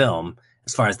sequence of the film,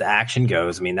 as far as the action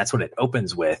goes, I mean, that's what it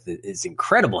opens with. It's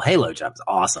incredible Halo jumps.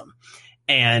 Awesome.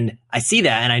 And I see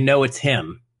that and I know it's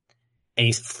him and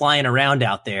he's flying around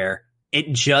out there.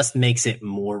 It just makes it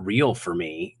more real for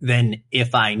me than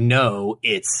if I know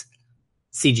it's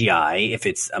CGI, if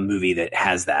it's a movie that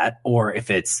has that, or if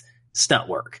it's stunt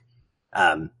work.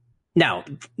 Now,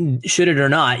 should it or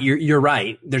not, you're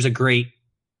right. There's a great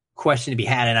question to be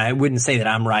had, and I wouldn't say that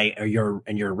I'm right or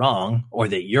you're wrong, or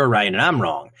that you're right and I'm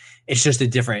wrong. It's just a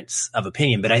difference of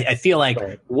opinion. But I feel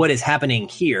like what is happening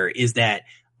here is that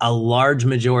a large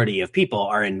majority of people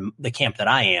are in the camp that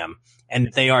I am,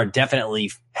 and they are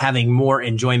definitely having more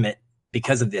enjoyment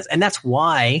because of this. And that's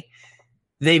why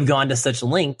they've gone to such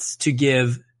lengths to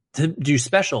do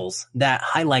specials that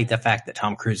highlight the fact that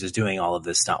Tom Cruise is doing all of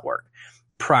this stunt work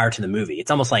prior to the movie.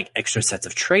 It's almost like extra sets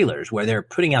of trailers where they're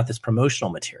putting out this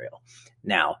promotional material.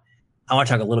 Now, I want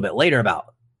to talk a little bit later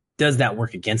about, does that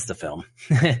work against the film?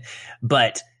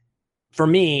 But for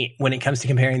me, when it comes to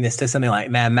comparing this to something like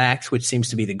Mad Max, which seems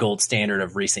to be the gold standard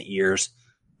of recent years,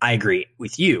 I agree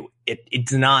with you.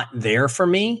 It's not there for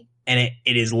me. And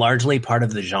it is largely part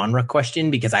of the genre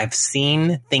question, because I've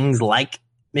seen things like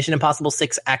Mission Impossible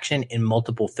 6 action in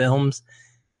multiple films.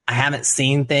 I haven't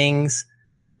seen things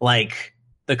like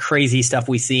the crazy stuff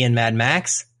we see in Mad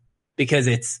Max because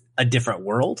it's a different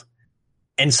world.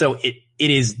 And so it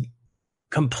is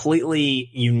completely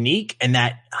unique, and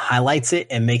that highlights it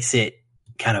and makes it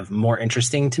kind of more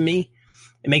interesting to me.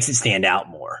 It makes it stand out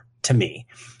more to me.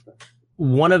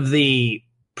 One of the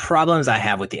problems I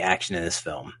have with the action in this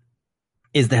film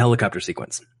is the helicopter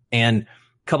sequence. And a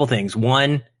couple things.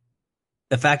 One,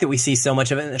 the fact that we see so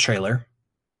much of it in the trailer,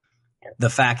 the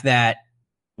fact that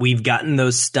we've gotten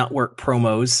those stunt work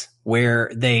promos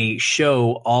where they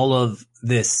show all of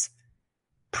this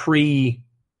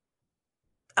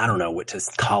I don't know what to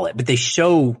call it, but they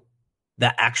show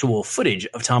the actual footage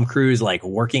of Tom Cruise like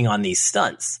working on these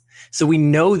stunts. So we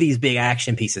know these big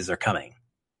action pieces are coming.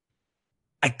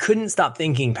 I couldn't stop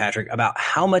thinking, Patrick, about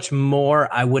how much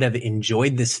more I would have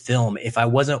enjoyed this film if I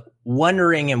wasn't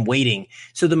wondering and waiting.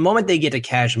 So the moment they get to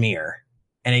Kashmir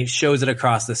and it shows it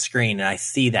across the screen and I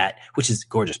see that, which is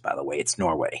gorgeous, by the way, it's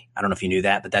Norway. I don't know if you knew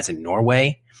that, but that's in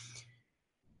Norway.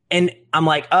 And I'm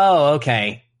like, oh,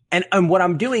 okay. And what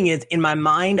I'm doing is, in my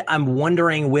mind, I'm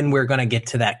wondering when we're going to get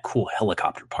to that cool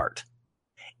helicopter part.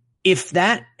 If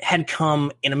that had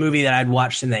come in a movie that I'd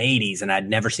watched in the 80s and I'd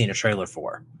never seen a trailer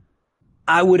for,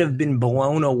 I would have been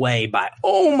blown away by,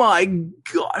 oh my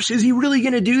gosh, is he really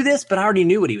going to do this? But I already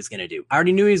knew what he was going to do. I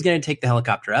already knew he was going to take the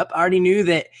helicopter up. I already knew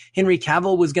that Henry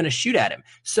Cavill was going to shoot at him.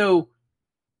 So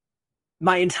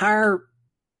my entire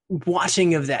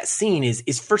watching of that scene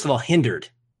is first of all hindered.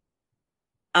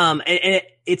 And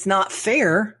it's not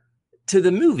fair to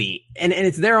the movie, and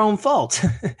it's their own fault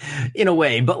in a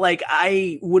way. But like,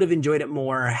 I would have enjoyed it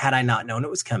more had I not known it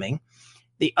was coming.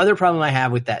 The other problem I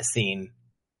have with that scene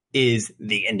is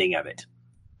the ending of it,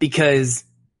 because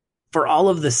for all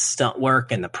of the stunt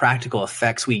work and the practical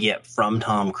effects we get from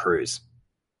Tom Cruise,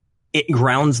 it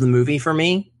grounds the movie for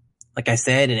me like I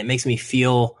said, and it makes me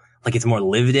feel like it's more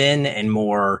lived in and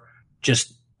more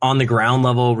just on the ground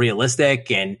level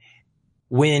realistic. And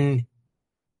when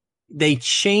they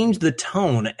change the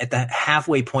tone at the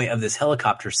halfway point of this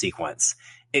helicopter sequence,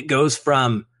 it goes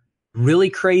from really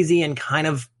crazy and kind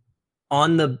of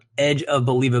on the edge of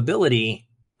believability,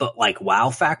 but like wow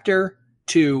factor,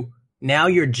 to now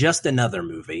you're just another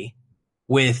movie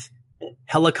with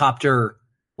helicopter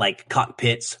like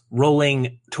cockpits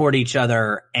rolling toward each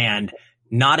other and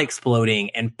not exploding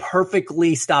and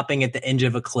perfectly stopping at the edge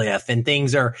of a cliff, and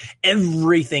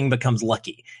everything becomes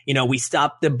lucky. You know, we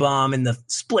stop the bomb in the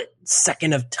split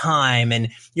second of time, and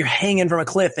you're hanging from a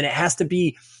cliff, and you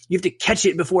have to catch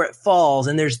it before it falls.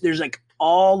 And there's like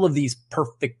all of these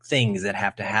perfect things that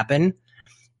have to happen.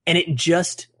 And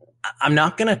I'm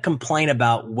not going to complain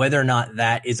about whether or not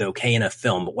that is okay in a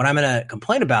film, but what I'm going to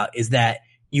complain about is that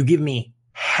you give me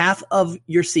half of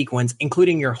your sequence,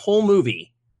 including your whole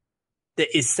movie,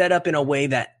 that is set up in a way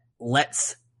that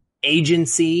lets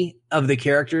agency of the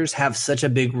characters have such a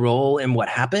big role in what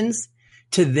happens,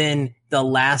 to then the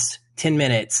last 10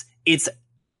 minutes, it's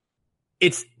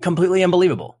completely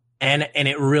unbelievable. And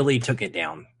it really took it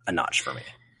down a notch for me.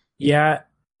 Yeah.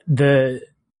 When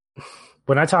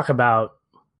I talk about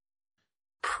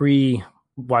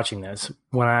pre-watching this,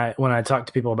 when I talk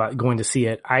to people about going to see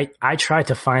it, I try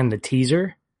to find the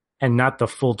teaser and not the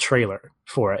full trailer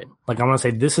for it. Like, I want to say,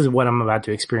 this is what I'm about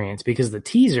to experience, because the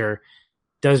teaser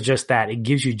does just that. It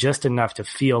gives you just enough to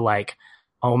feel like,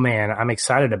 oh man, I'm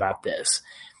excited about this.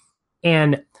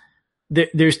 And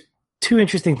there's two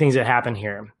interesting things that happen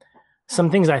here.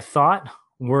 Some things I thought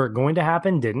were going to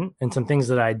happen didn't, and some things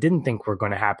that I didn't think were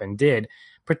going to happen did,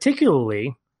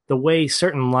 particularly the way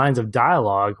certain lines of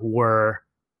dialogue were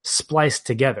spliced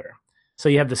together. So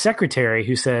you have the secretary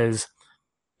who says,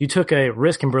 "You took a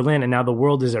risk in Berlin and now the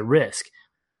world is at risk."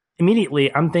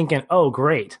 Immediately, I'm thinking, oh,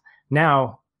 great.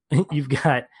 Now you've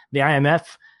got the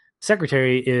IMF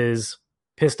secretary is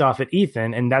pissed off at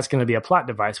Ethan, and that's going to be a plot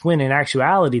device. When in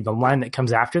actuality, the line that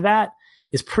comes after that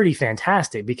is pretty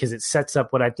fantastic, because it sets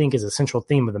up what I think is a central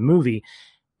theme of the movie.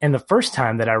 And the first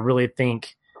time that I really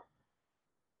think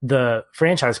the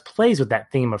franchise plays with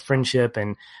that theme of friendship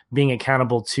and being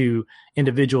accountable to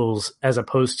individuals as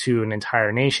opposed to an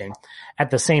entire nation. At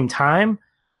the same time,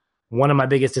 one of my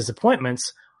biggest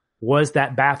disappointments was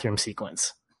that bathroom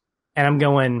sequence. And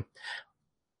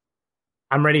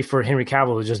I'm ready for Henry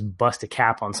Cavill to just bust a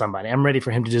cap on somebody. I'm ready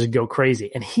for him to just go crazy.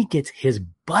 And he gets his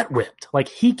butt whipped. Like,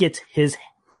 he gets his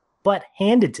butt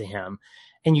handed to him.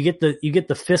 And you get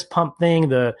the fist pump thing,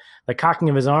 the cocking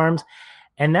of his arms.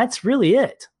 And that's really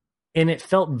it. And it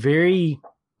felt very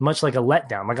much like a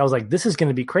letdown. Like, I was like, this is going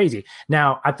to be crazy.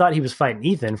 Now, I thought he was fighting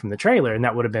Ethan from the trailer, and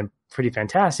that would have been pretty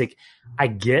fantastic. I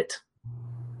get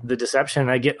the deception,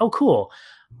 and I get, oh, cool.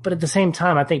 But at the same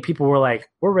time, I think people were like,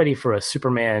 we're ready for a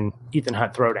Superman Ethan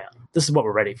Hunt throwdown. This is what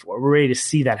we're ready for. We're ready to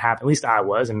see that happen. At least I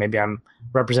was, and maybe I'm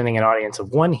representing an audience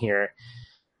of one here.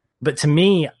 But to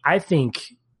me, I think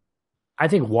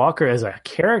Walker as a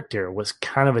character was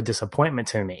kind of a disappointment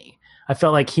to me. I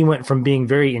felt like he went from being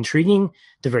very intriguing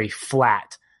to very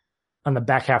flat on the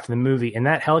back half of the movie. And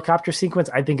that helicopter sequence,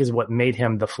 I think, is what made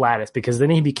him the flattest, because then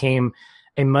he became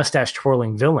a mustache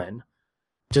twirling villain,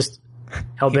 just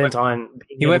hell-bent on...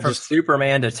 He went from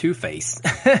Superman to Two-Face.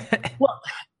 Well,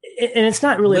 and it's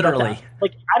not really literally about that.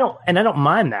 Like, I don't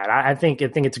mind that. I think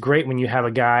it's great when you have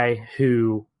a guy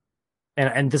who,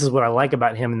 and this is what I like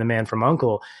about him in The Man from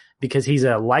U.N.C.L.E., because he's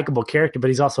a likable character, but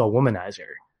he's also a womanizer.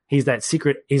 He's that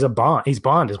secret. He's a Bond. He's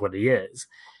Bond is what he is.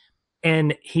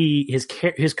 And his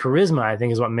charisma, I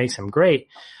think, is what makes him great.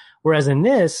 Whereas in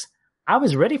this, I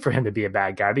was ready for him to be a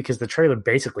bad guy, because the trailer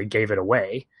basically gave it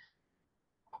away.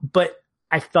 But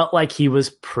I felt like he was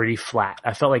pretty flat.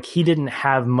 I felt like he didn't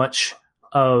have much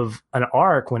of an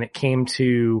arc when it came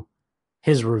to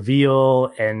his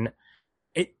reveal. And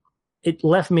it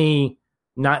left me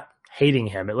not hating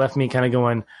him. It left me kind of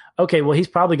going, okay, well, he's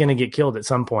probably going to get killed at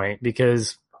some point,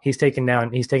 because he's taking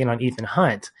on Ethan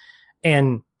Hunt.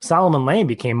 And Solomon Lane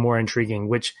became more intriguing,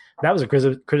 which that was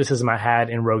a criticism I had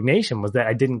in Rogue Nation, was that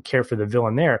I didn't care for the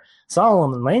villain there.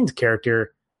 Solomon Lane's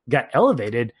character got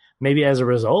elevated maybe as a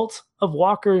result of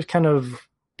Walker's kind of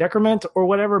decrement or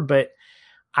whatever, but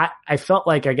I felt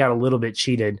like I got a little bit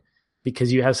cheated,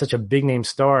 because you have such a big name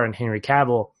star in Henry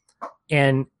Cavill,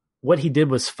 and what he did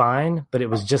was fine, but it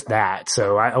was just that.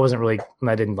 So I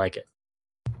didn't like it.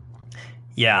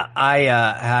 Yeah, I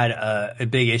had a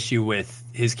big issue with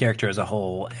his character as a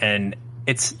whole, and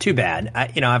it's too bad.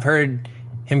 I've heard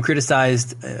him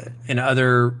criticized in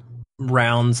other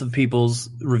rounds of people's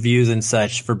reviews and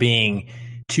such for being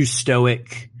too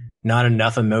stoic not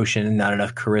enough emotion, not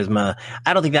enough charisma.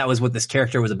 I don't think that was what this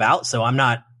character was about. So I'm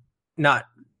not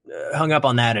hung up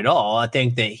on that at all. I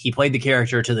think that he played the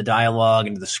character to the dialogue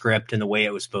and to the script and the way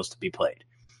it was supposed to be played.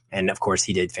 And of course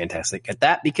he did fantastic at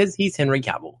that because he's Henry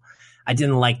Cavill. I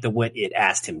didn't like what it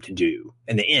asked him to do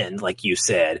in the end, like you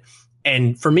said.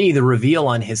 And for me, the reveal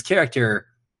on his character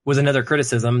was another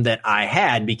criticism that I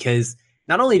had, because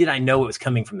not only did I know it was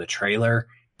coming from the trailer,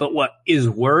 but what is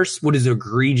worse, what is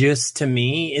egregious to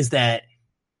me is that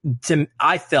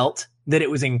I felt that it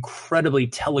was incredibly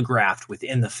telegraphed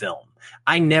within the film.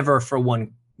 I never for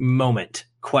one moment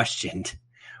questioned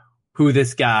who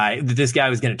this guy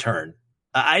was going to turn.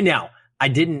 I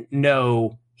didn't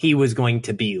know he was going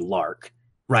to be Lark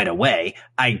right away.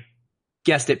 I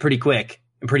guessed it pretty quick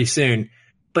and pretty soon,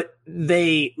 but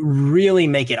they really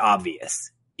make it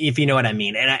obvious, if you know what I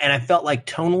mean. And I felt like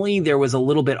tonally there was a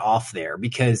little bit off there,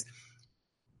 because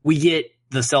we get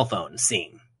the cell phone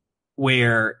scene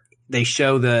where they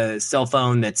show the cell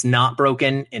phone that's not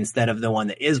broken instead of the one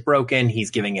that is broken.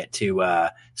 He's giving it to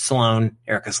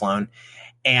Erica Sloane.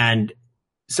 And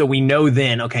so we know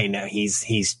then, okay, no,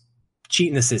 he's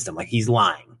cheating the system, like he's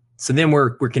lying. So then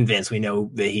we're convinced, we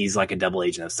know that he's like a double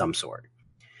agent of some sort.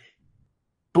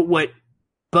 But what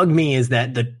bugged me is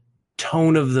that the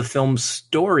tone of the film's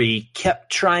story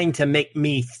kept trying to make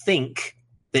me think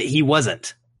that he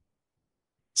wasn't.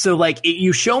 So like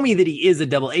you show me that he is a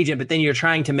double agent, but then you're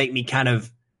trying to make me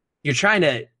you're trying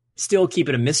to still keep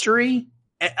it a mystery.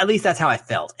 At least that's how I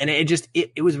felt. And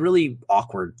it was really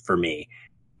awkward for me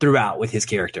throughout with his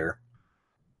character.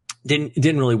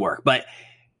 Didn't really work. But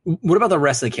what about the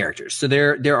rest of the characters? So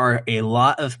there are a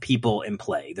lot of people in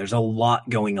play. There's a lot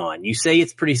going on. You say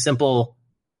it's pretty simple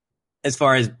as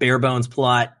far as bare bones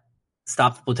plot,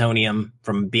 stop the plutonium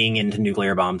from being into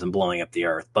nuclear bombs and blowing up the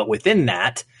earth. But within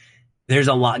that, there's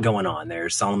a lot going on.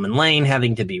 There's Solomon Lane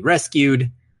having to be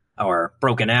rescued or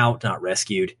broken out, not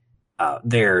rescued.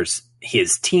 There's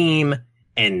his team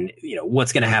and,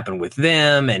 what's going to happen with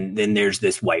them. And then there's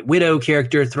this White Widow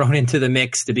character thrown into the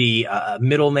mix to be a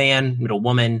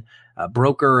middlewoman, a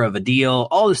broker of a deal.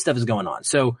 All this stuff is going on.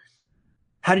 So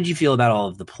how did you feel about all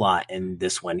of the plot in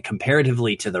this one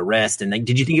comparatively to the rest? And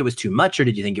did you think it was too much, or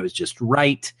did you think it was just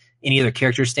right? Any other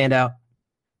characters stand out?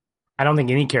 I don't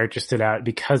think any character stood out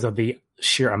because of the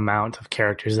sheer amount of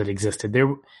characters that existed.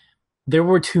 There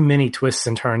were too many twists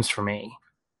and turns for me.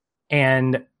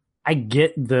 And I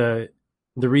get the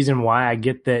reason why. I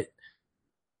get that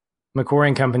McQuarrie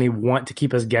and company want to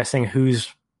keep us guessing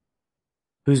who's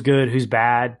good, who's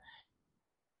bad.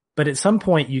 But at some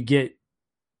point you get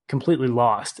completely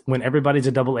lost. When everybody's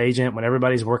a double agent, when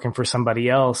everybody's working for somebody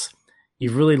else,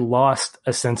 you've really lost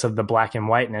a sense of the black and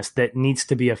whiteness that needs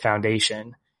to be a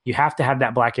foundation. You have to have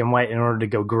that black and white in order to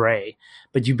go gray.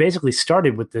 But you basically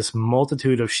started with this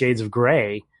multitude of shades of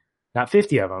gray, not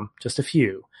 50 of them, just a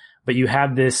few. But you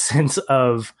have this sense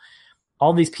of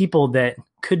all these people that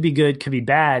could be good, could be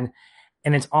bad.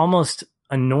 And it's almost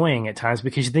annoying at times,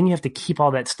 because then you have to keep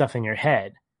all that stuff in your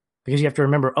head, because you have to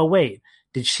remember, oh, wait,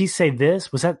 did she say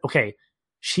this? Was that okay?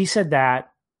 She said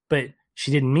that, but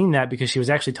she didn't mean that because she was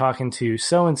actually talking to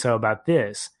so-and-so about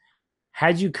this.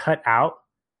 Had you cut out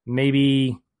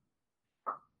maybe,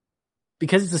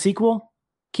 because it's a sequel,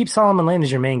 keep Solomon Lane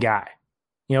as your main guy.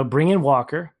 Bring in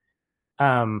Walker,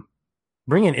 bring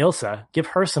in Ilsa, give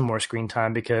her some more screen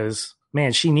time, because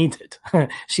man, she needs it.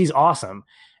 She's awesome.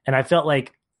 And I felt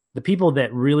like the people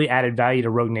that really added value to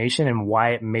Rogue Nation and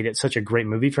why it made it such a great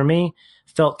movie for me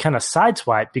felt kind of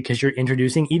sideswiped, because you're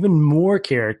introducing even more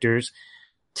characters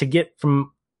to get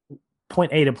from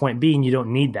point A to point B, and you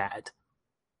don't need that.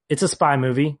 It's a spy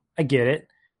movie. I get it.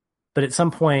 But at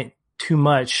some point, too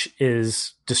much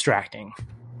is distracting.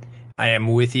 I am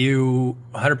with you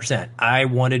 100%. I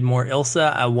wanted more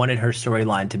Ilsa. I wanted her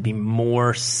storyline to be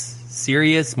more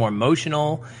serious, more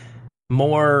emotional,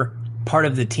 more part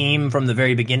of the team from the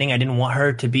very beginning. I didn't want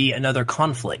her to be another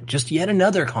conflict, just yet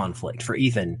another conflict for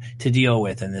Ethan to deal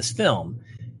with in this film.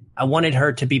 I wanted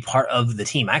her to be part of the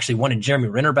team. I actually wanted Jeremy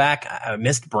Renner back. I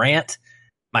missed Brandt.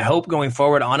 My hope going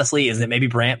forward, honestly, is that maybe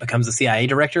Brandt becomes a CIA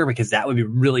director, because that would be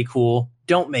really cool.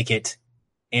 Don't make it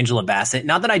Angela Bassett.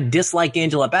 Not that I disliked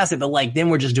Angela Bassett, but then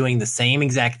we're just doing the same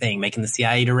exact thing, making the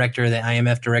CIA director, the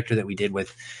IMF director that we did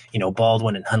with,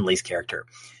 Baldwin and Hundley's character.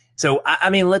 So, I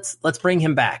mean, let's bring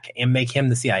him back and make him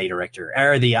the CIA director,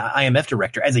 or the IMF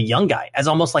director, as a young guy, as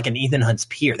almost like an Ethan Hunt's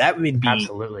peer. That would be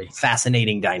absolutely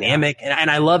fascinating dynamic. Yeah.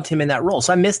 And I loved him in that role.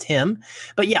 So I missed him.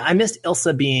 But yeah, I missed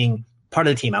Ilsa being part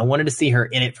of the team. I wanted to see her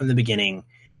in it from the beginning.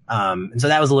 And so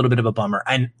that was a little bit of a bummer.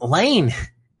 And Lane,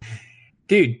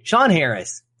 dude, Sean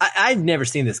Harris, I've never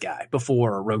seen this guy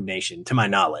before Rogue Nation, to my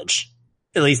knowledge.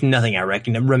 at least nothing I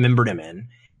remembered him in.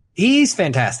 He's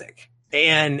fantastic.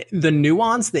 And the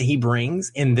nuance that he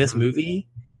brings in this movie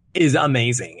is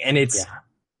amazing. And it's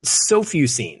so few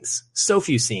scenes,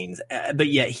 but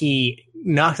yet he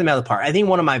knocks them out of the park. I think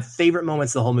one of my favorite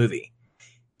moments of the whole movie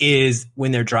is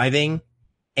when they're driving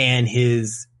and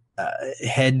his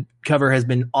head cover has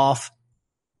been off,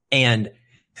 and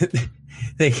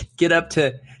they get up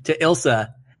to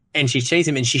Ilsa, and she's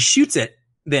chasing him, and she shoots at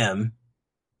them,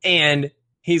 and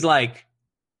he's like,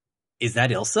 "Is that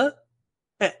Ilsa?"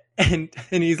 And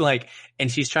he's like,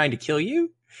 "And she's trying to kill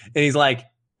you?" And he's like,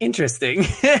 "Interesting."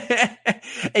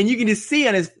 And you can just see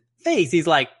on his face, he's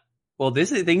like, "Well,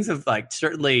 things have like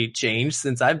certainly changed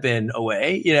since I've been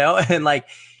away," you know, and like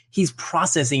he's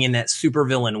processing in that super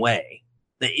villain way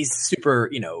that he's super,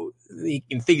 you know, he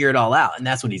can figure it all out, and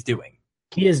that's what he's doing.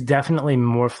 He is definitely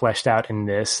more fleshed out in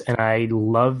this, and I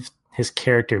love his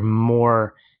character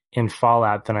more in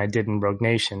Fallout than I did in Rogue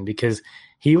Nation, because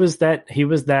he was that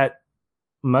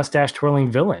mustache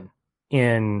twirling villain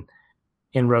in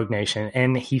Rogue Nation,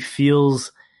 and he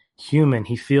feels human.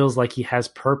 He feels like he has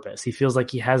purpose. He feels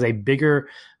like he has a bigger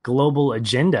global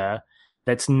agenda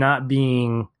that's not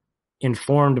being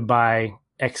informed by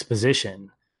exposition.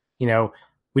 You know,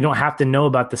 we don't have to know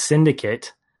about the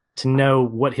Syndicate to know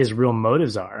what his real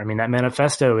motives are. I mean, that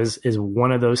manifesto is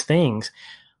one of those things,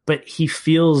 but he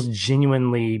feels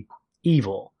genuinely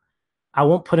evil. I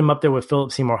won't put him up there with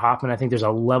Philip Seymour Hoffman. I think there's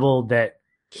a level that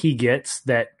he gets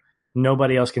that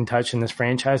nobody else can touch in this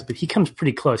franchise, but he comes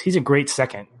pretty close. He's a great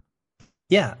second.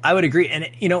 Yeah, I would agree. And,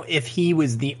 you know, if he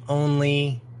was the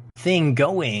only thing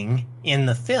going in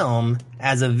the film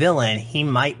as a villain, he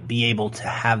might be able to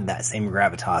have that same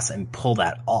gravitas and pull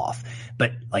that off.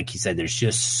 But like you said, there's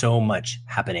just so much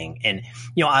happening. And,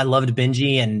 you know, I loved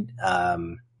Benji and,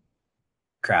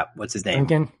 what's his name?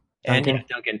 Duncan.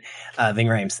 Ving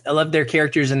Rhames. I love their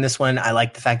characters in this one. I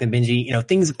like the fact that Benji, you know,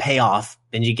 things pay off.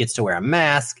 Benji gets to wear a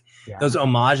mask. Yeah. Those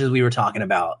homages we were talking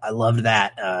about, I loved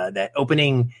that. That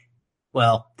opening.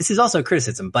 Well, this is also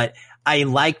criticism, but I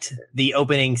liked the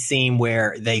opening scene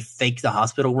where they fake the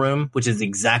hospital room, which is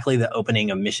exactly the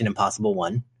opening of Mission Impossible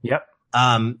 1. Yep.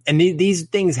 And these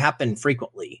things happen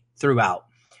frequently throughout.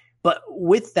 But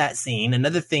with that scene,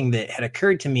 another thing that had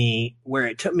occurred to me where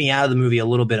it took me out of the movie a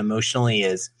little bit emotionally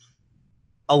is,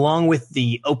 along with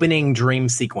the opening dream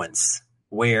sequence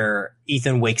where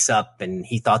Ethan wakes up and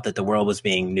he thought that the world was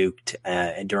being nuked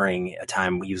during a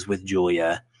time he was with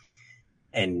Julia,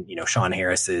 and, you know, Sean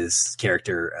Harris's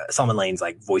character, Solomon Lane's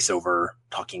like voiceover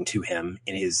talking to him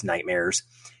in his nightmares.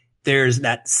 There's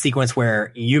that sequence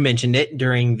where you mentioned it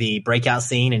during the breakout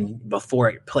scene, and before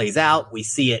it plays out, we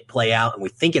see it play out and we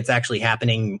think it's actually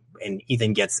happening, and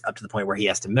Ethan gets up to the point where he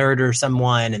has to murder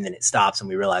someone, and then it stops and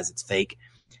we realize it's fake.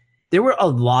 There were a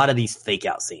lot of these fake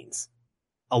out scenes,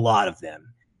 a lot of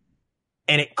them.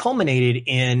 And it culminated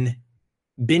in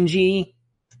Benji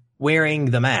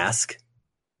wearing the mask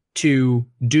to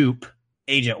dupe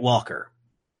Agent Walker.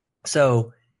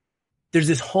 So there's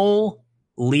this whole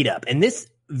lead up, and this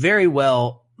very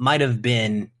well might have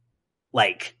been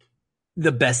like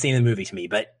the best scene in the movie to me,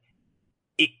 but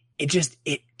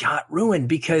it got ruined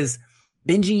because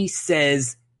Benji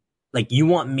says, like, you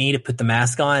want me to put the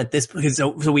mask on at this? So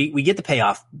we get the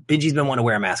payoff. Benji's been wanting to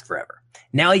wear a mask forever.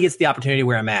 Now he gets the opportunity to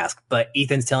wear a mask, but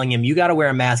Ethan's telling him, you got to wear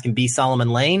a mask and be Solomon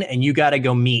Lane, and you got to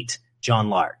go meet John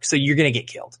Lark. So you're going to get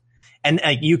killed. And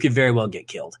you could very well get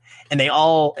killed. And they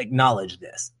all acknowledge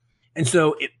this. And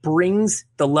so it brings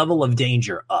the level of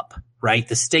danger up, right?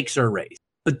 The stakes are raised.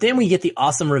 But then we get the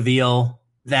awesome reveal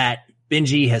that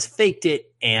Benji has faked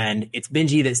it, and it's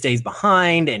Benji that stays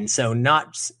behind, and so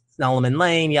not Solomon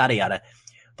Lane, yada, yada.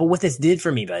 But what this did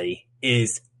for me, buddy,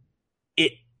 is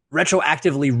it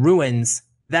retroactively ruins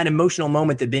that emotional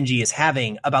moment that Benji is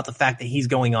having about the fact that he's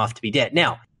going off to be dead.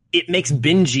 Now, it makes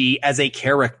Benji as a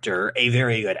character a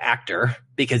very good actor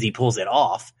because he pulls it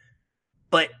off.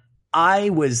 But I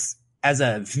was, as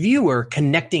a viewer,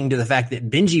 connecting to the fact that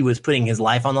Benji was putting his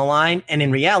life on the line. And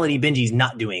in reality, Benji's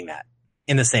not doing that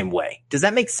in the same way. Does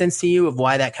that make sense to you of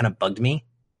why that kind of bugged me?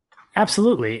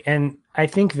 Absolutely. And I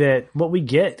think that what we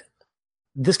get,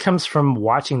 this comes from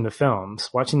watching the films,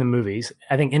 watching the movies.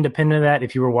 I think independent of that,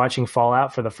 if you were watching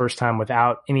Fallout for the first time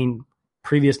without any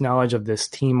previous knowledge of this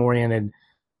team-oriented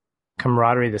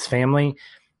camaraderie, this family,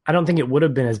 I don't think it would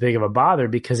have been as big of a bother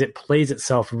because it plays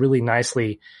itself really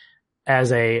nicely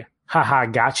as a haha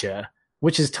gotcha,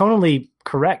 which is totally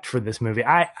correct for this movie.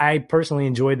 I personally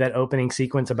enjoyed that opening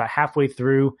sequence about halfway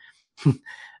through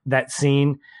that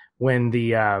scene when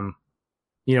the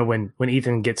when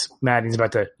Ethan gets mad and he's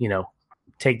about to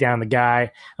take down the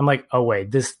guy. I'm like, oh wait,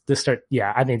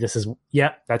 I think this is,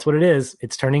 that's what it is.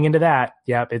 It's turning into that.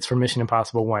 Yep. It's for Mission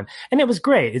Impossible 1. And it was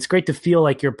great. It's great to feel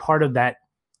like you're part of that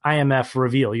IMF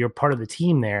reveal. You're part of the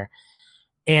team there.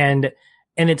 And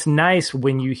it's nice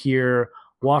when you hear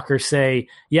Walker say,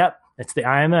 yep, it's the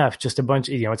IMF, just a bunch,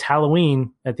 it's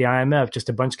Halloween at the IMF, just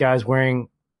a bunch of guys wearing.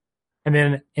 And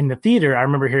then in the theater, I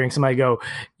remember hearing somebody go,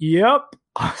 yep.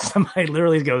 Somebody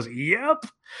literally goes, yep.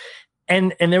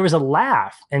 And there was a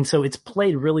laugh. And so it's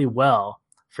played really well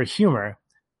for humor.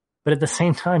 But at the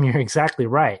same time, you're exactly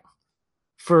right.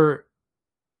 For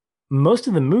most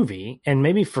of the movie, and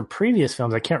maybe for previous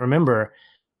films, I can't remember,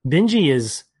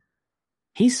 Benji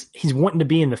he's wanting to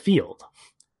be in the field.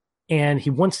 And he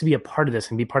wants to be a part of this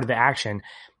and be part of the action.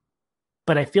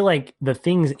 But I feel like the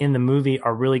things in the movie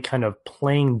are really kind of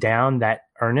playing down that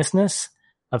earnestness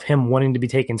of him wanting to be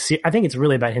taken. I think it's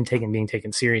really about him being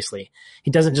taken seriously.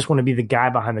 He doesn't just want to be the guy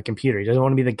behind the computer. He doesn't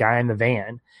want to be the guy in the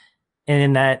van. And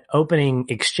in that opening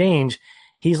exchange,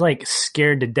 he's like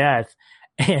scared to death.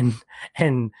 And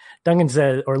Duncan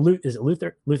says, or is it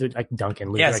Luther? Luther, like Duncan.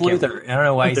 Luther, yeah, it's Luther. I don't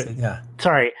know why he said, yeah.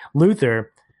 Sorry.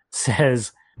 Luther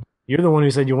says, you're the one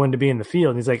who said you wanted to be in the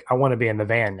field. And he's like, I want to be in the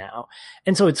van now.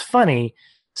 And so it's funny.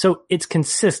 So it's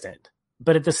consistent.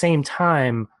 But at the same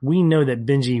time, we know that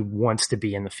Benji wants to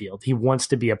be in the field. He wants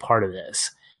to be a part of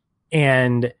this.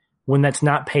 And when that's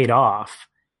not paid off,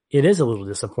 it is a little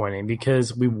disappointing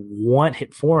because we want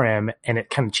it for him and it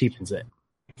kind of cheapens it.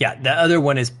 Yeah, the other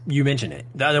one is, you mentioned it,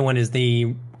 the other one is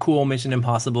the cool Mission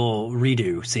Impossible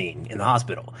redo scene in the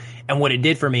hospital. And what it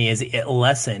did for me is it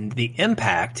lessened the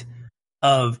impact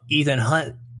of Ethan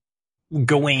Hunt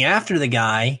going after the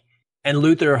guy and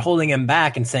Luther holding him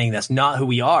back and saying, that's not who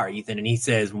we are, Ethan. And he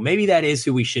says, well, maybe that is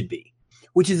who we should be,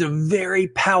 which is a very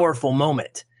powerful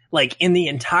moment. Like in the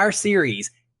entire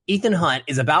series, Ethan Hunt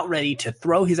is about ready to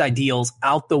throw his ideals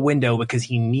out the window because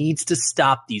he needs to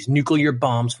stop these nuclear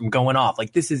bombs from going off.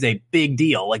 Like this is a big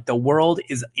deal. Like the world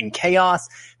is in chaos.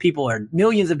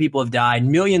 Millions of people have died.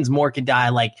 Millions more could die.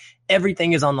 Like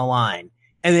everything is on the line.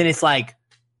 And then it's like,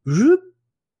 whoop,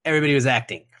 everybody was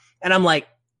acting. And I'm like,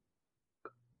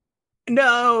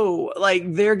 no,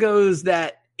 like there goes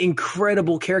that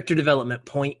incredible character development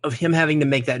point of him having to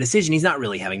make that decision. He's not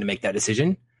really having to make that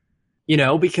decision,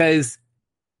 because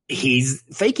he's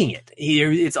faking it.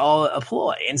 It's all a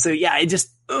ploy. And so, yeah,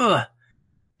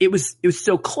 it was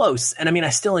so close. And I mean, I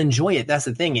still enjoy it. That's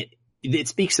the thing. It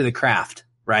speaks to the craft,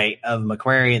 right, of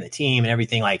McQuarrie and the team and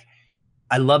everything. Like,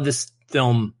 I love this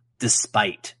film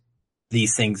despite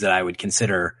these things that I would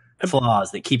consider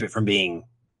flaws that keep it from being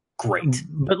great.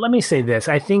 But let me say this.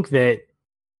 I think that,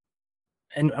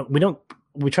 and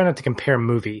we try not to compare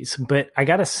movies, but I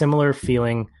got a similar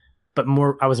feeling, but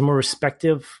I was more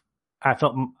respective. I've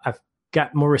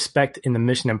got more respect in the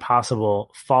Mission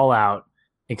Impossible Fallout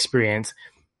experience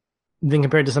than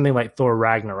compared to something like Thor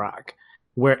Ragnarok,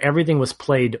 where everything was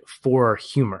played for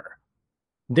humor.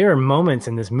 There are moments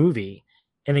in this movie,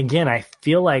 and again, I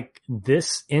feel like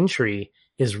this entry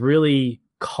is really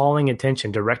calling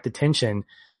direct attention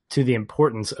to the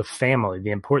importance of family,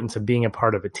 the importance of being a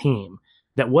part of a team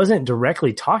that wasn't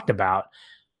directly talked about,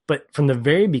 but from the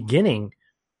very beginning,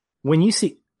 when you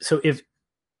see, so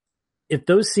if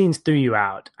those scenes threw you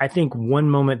out, I think one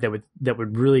moment that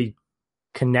would really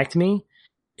connect me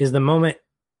is the moment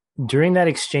during that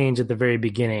exchange at the very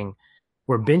beginning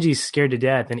where Benji's scared to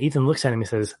death and Ethan looks at him and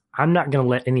says, I'm not going to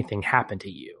let anything happen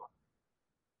to you.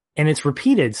 And it's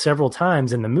repeated several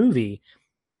times in the movie.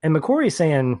 And McQuarrie's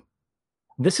saying,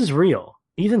 this is real.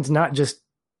 Ethan's not just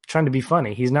trying to be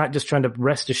funny. He's not just trying to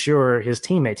rest assure his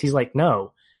teammates. He's like,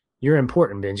 no, you're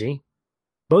important, Benji.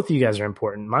 Both of you guys are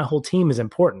important. My whole team is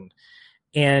important.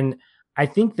 And I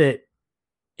think that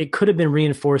it could have been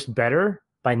reinforced better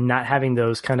by not having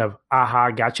those kind of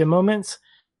aha gotcha moments,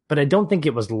 but I don't think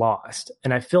it was lost.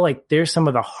 And I feel like there's some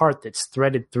of the heart that's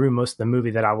threaded through most of the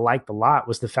movie that I liked a lot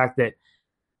was the fact that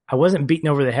I wasn't beaten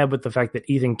over the head with the fact that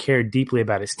Ethan cared deeply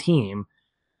about his team,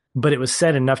 but it was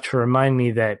said enough to remind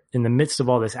me that in the midst of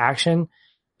all this action,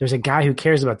 there's a guy who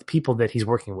cares about the people that he's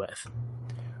working with.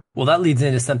 Well, that leads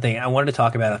into something. I wanted to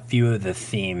talk about a few of the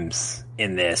themes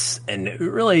in this, and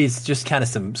really it's just kind of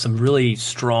some really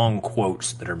strong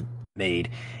quotes that are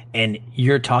made. And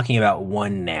you're talking about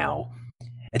one now.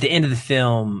 At the end of the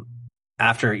film,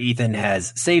 after Ethan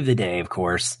has saved the day, of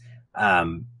course,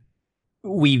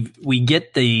 we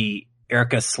get the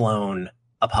Erica Sloane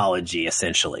apology,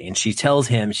 essentially. And she tells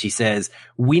him, she says,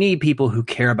 we need people who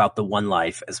care about the one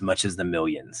life as much as the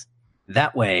millions.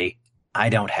 That way, I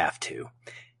don't have to.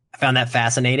 I found that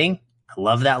fascinating. I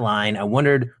love that line. I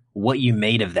wondered what you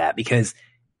made of that, because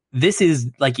this is,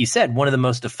 like you said, one of the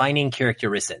most defining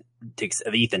characteristics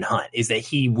of Ethan Hunt is that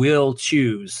he will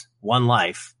choose one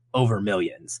life over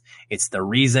millions. It's the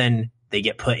reason they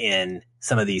get put in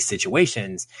some of these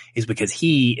situations is because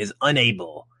he is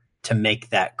unable to make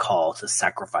that call to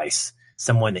sacrifice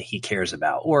someone that he cares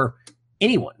about, or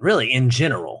anyone really in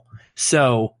general.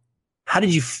 So how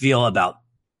did you feel about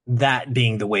that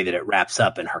being the way that it wraps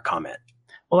up in her comment?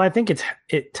 Well, I think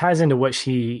it ties into what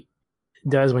she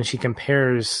does when she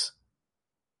compares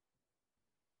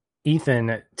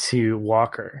Ethan to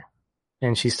Walker,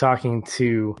 and she's talking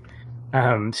to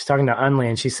Unley,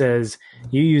 and she says,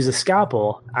 "You use a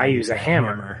scalpel, I use a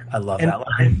hammer." I love that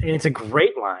line. It's a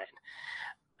great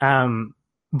line.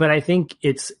 But I think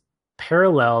it's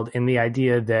paralleled in the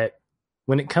idea that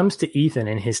when it comes to Ethan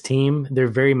and his team, they're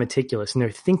very meticulous and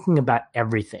they're thinking about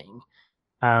everything.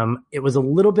 It was a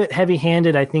little bit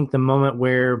heavy-handed, I think, the moment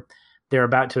where they're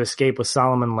about to escape with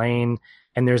Solomon Lane,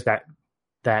 and there's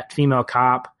that female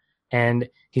cop, and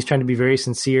he's trying to be very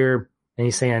sincere, and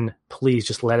he's saying, "Please,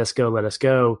 just let us go, let us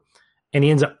go." And he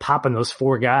ends up popping those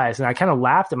 4 guys, and I kind of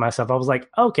laughed at myself. I was like,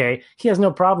 okay, he has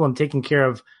no problem taking care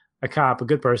of a cop, a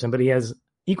good person, but he has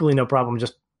equally no problem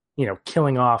just,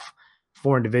 killing off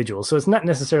 4 individuals. So it's not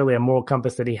necessarily a moral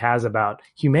compass that he has about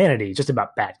humanity, just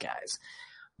about bad guys.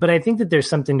 But I think that there's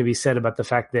something to be said about the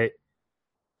fact that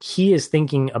he is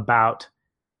thinking about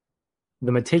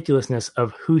the meticulousness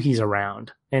of who he's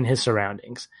around and his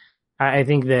surroundings. I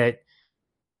think that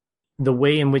the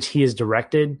way in which he is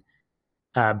directed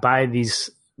by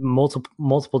these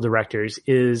multiple directors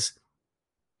is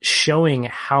showing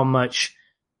how much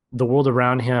the world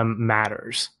around him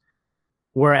matters.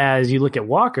 Whereas you look at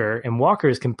Walker, and Walker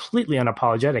is completely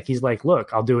unapologetic. He's like,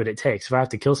 "Look, I'll do what it takes. If I have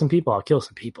to kill some people, I'll kill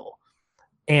some people."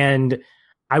 And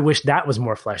I wish that was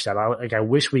more fleshed out. I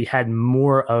wish we had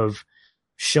more of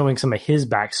showing some of his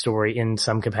backstory in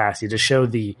some capacity to show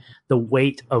the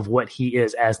weight of what he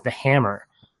is as the Hammer.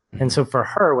 Mm-hmm. And so for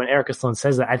her, when Erica Sloane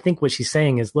says that, I think what she's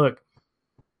saying is, look,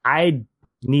 I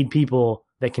need people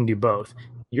that can do both.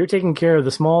 You're taking care of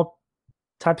the small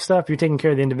type stuff. You're taking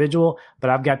care of the individual,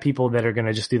 but I've got people that are going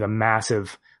to just do the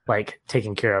massive,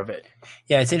 taking care of it.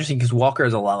 Yeah, it's interesting because Walker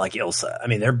is a lot like Ilsa. I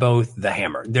mean, they're both the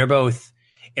Hammer. They're both,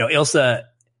 Ilsa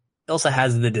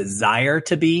has the desire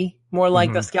to be more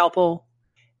like the Scalpel.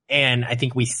 And I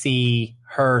think we see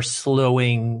her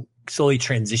slowly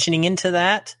transitioning into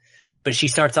that. But she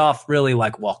starts off really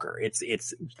like Walker.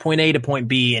 It's point A to point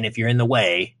B, and if you're in the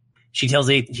way, she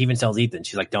even tells Ethan,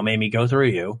 she's like, "Don't make me go through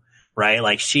you," right?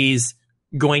 Like, she's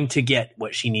going to get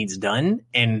what she needs done,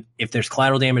 and if there's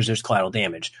collateral damage, there's collateral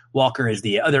damage. Walker is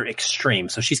the other extreme,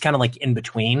 so she's kind of like in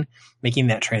between, making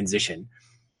that transition.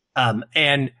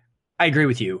 And I agree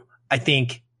with you. I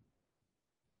think,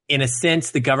 in a sense,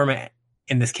 the government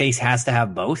in this case has to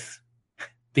have both,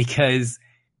 because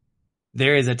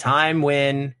there is a time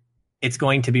when it's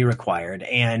going to be required.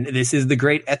 And this is the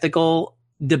great ethical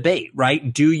debate,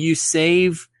 right? Do you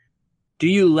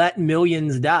let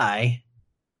millions die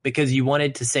because you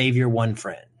wanted to save your one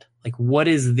friend? Like, what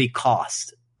is the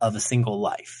cost of a single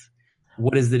life?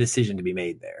 What is the decision to be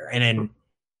made there? And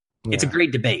it's a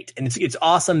great debate. And it's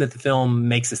awesome that the film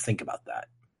makes us think about that.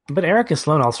 But Erica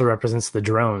Sloane also represents the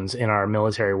drones in our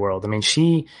military world. I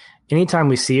mean, anytime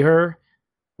we see her,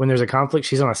 when there's a conflict,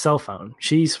 she's on a cell phone.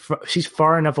 She's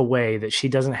far enough away that she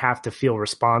doesn't have to feel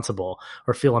responsible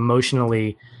or feel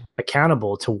emotionally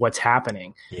accountable to what's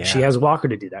happening. Yeah. She has Walker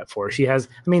to do that for her.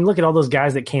 Look at all those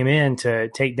guys that came in to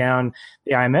take down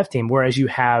the IMF team. Whereas you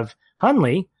have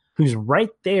Hunley, who's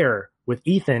right there with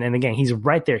Ethan. And again, he's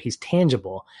right there. He's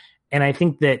tangible. And I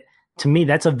think that, to me,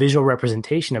 that's a visual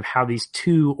representation of how these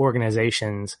two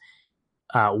organizations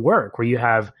work, where you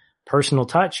have personal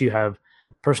touch, you have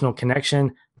personal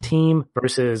connection, team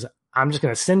versus I'm just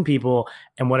going to send people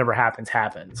and whatever happens,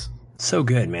 happens. So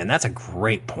good, man. That's a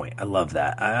great point. I love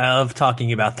that. I love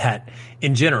talking about that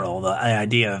in general, the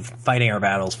idea of fighting our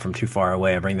battles from too far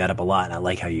away. I bring that up a lot, and I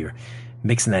like how you're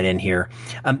mixing that in here.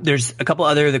 There's a couple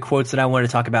other the quotes that I want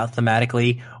to talk about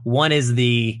thematically. One is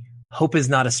the "hope is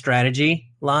not a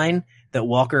strategy" line that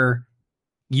Walker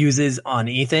uses on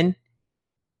Ethan.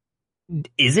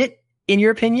 Is it, in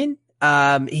your opinion?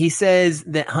 He says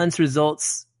that Hunt's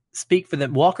results speak for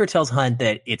them. Walker tells Hunt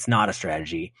that it's not a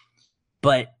strategy,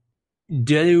 but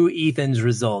do Ethan's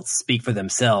results speak for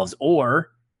themselves?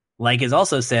 Or, like is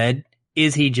also said,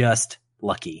 is he just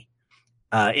lucky?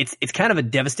 It's kind of a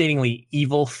devastatingly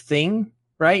evil thing,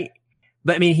 right?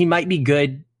 But I mean, he might be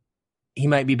good. He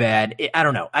might be bad. I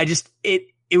don't know.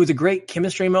 It was a great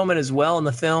chemistry moment as well in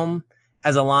the film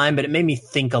as a line, but it made me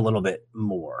think a little bit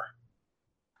more.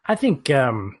 I think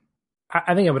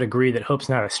I think I would agree that hope's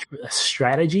not a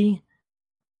strategy,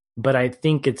 but I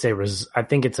think it's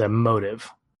a motive.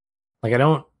 Like, I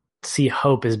don't see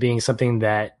hope as being something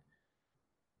that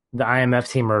the IMF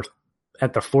team are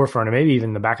at the forefront, or maybe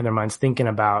even in the back of their minds thinking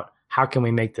about, how can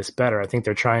we make this better? I think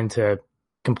they're trying to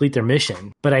complete their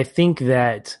mission. But I think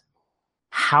that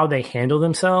how they handle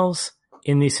themselves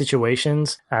in these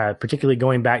situations, particularly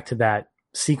going back to that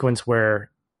sequence where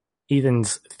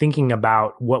Ethan's thinking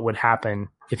about what would happen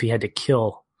if he had to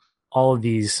kill all of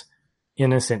these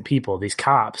innocent people, these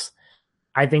cops,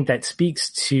 I think that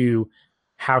speaks to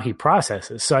how he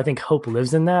processes. So I think hope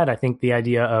lives in that. I think the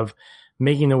idea of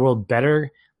making the world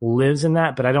better lives in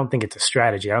that, but I don't think it's a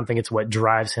strategy. I don't think it's what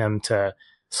drives him to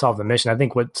solve the mission. I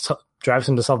think what drives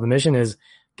him to solve the mission is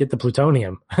get the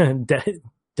plutonium,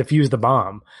 defuse the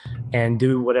bomb, and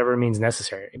do whatever means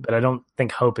necessary. But I don't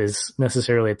think hope is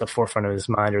necessarily at the forefront of his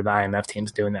mind, or the IMF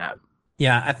team's doing that.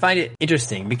 Yeah, I find it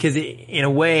interesting because in a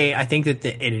way, I think that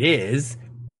it is.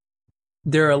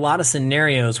 There are a lot of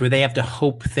scenarios where they have to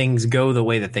hope things go the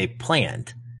way that they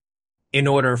planned in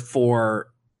order for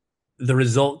the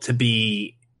result to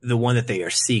be the one that they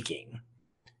are seeking.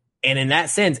 And in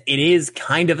that sense, it is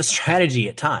kind of a strategy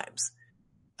at times.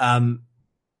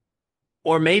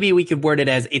 Or maybe we could word it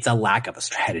as it's a lack of a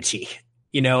strategy.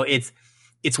 You know, it's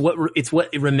what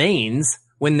it remains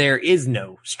when there is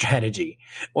no strategy,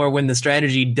 or when the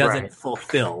strategy doesn't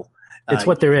fulfill. It's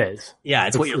what there is. Yeah,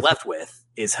 it's what you're left with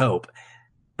is hope.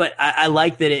 But I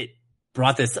like that it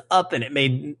brought this up, and it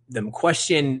made them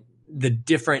question the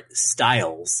different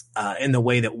styles in the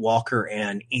way that Walker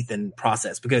and Ethan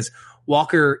process. Because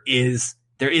there is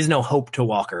no hope to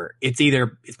Walker. It's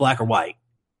black or white.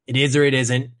 It is or it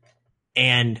isn't.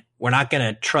 And we're not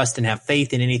going to trust and have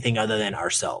faith in anything other than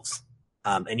ourselves.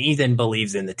 And Ethan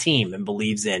believes in the team and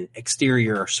believes in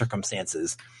exterior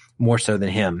circumstances more so than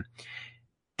him.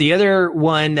 The other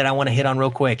one that I want to hit on real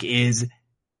quick is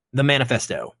the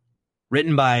manifesto,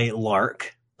 written by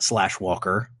Lark /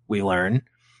 Walker, we learn,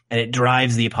 and it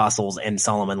drives the apostles and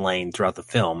Solomon Lane throughout the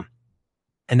film.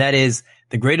 And that is,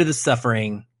 the greater the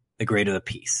suffering, the greater the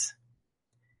peace.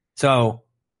 So,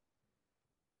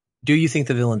 do you think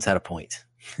the villains had a point?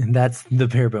 And that's the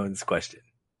bare bones question.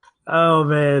 Oh,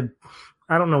 man.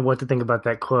 I don't know what to think about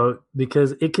that quote,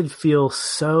 because it could feel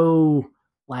so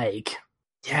like,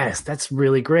 yes, that's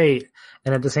really great.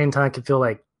 And at the same time, it could feel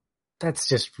like, that's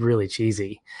just really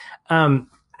cheesy.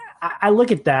 I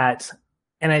look at that,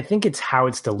 and I think it's how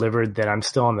it's delivered that I'm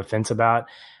still on the fence about.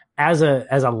 As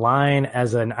a line,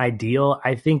 as an ideal,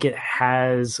 I think it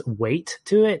has weight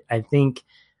to it. I think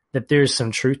that there's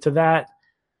some truth to that.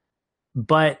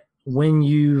 But when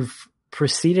you've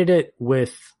preceded it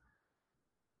with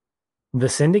the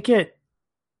syndicate,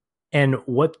 and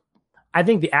what I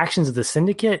think the actions of the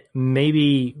syndicate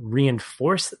maybe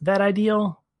reinforce that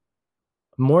ideal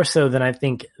more so than I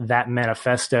think that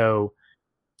manifesto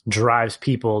drives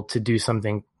people to do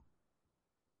something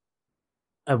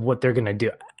of what they're going to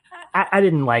do. I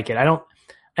didn't like it.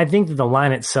 I think that the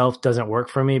line itself doesn't work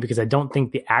for me, because I don't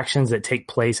think the actions that take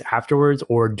place afterwards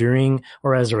or during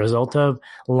or as a result of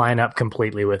line up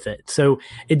completely with it. So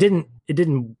it didn't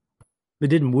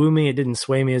woo me. It didn't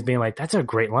sway me as being like, that's a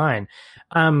great line.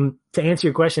 To answer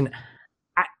your question,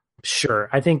 sure.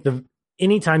 I think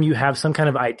anytime you have some kind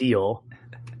of ideal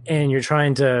and you're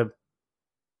trying to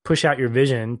push out your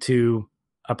vision to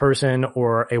a person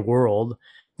or a world,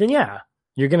 then yeah,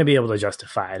 you're going to be able to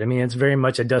justify it. I mean, it's very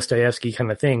much a Dostoevsky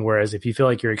kind of thing. Whereas if you feel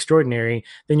like you're extraordinary,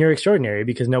 then you're extraordinary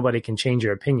because nobody can change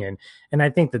your opinion. And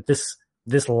I think that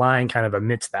this line kind of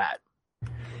omits that.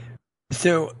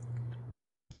 So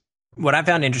what I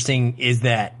found interesting is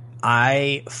that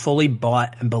I fully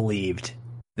bought and believed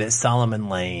that Solomon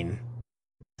Lane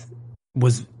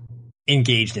was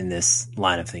engaged in this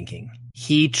line of thinking.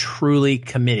 He truly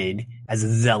committed as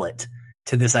a zealot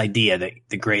to this idea that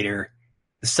the greater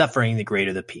the suffering, the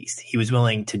greater the peace. He was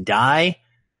willing to die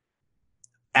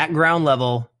at ground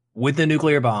level with the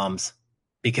nuclear bombs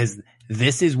because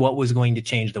this is what was going to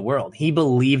change the world. He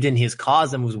believed in his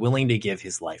cause and was willing to give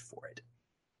his life for it.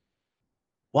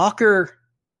 Walker,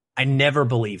 I never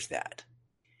believed that.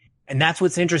 And that's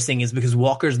what's interesting, is because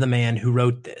Walker's the man who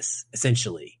wrote this,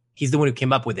 essentially. He's the one who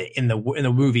came up with it in the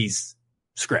movie's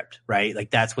script, right? Like,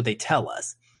 that's what they tell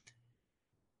us.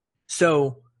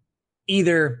 So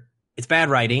either it's bad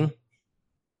writing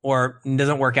or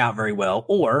doesn't work out very well,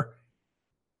 or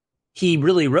he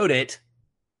really wrote it,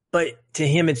 but to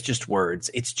him it's just words.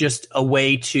 It's just a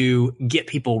way to get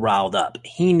people riled up.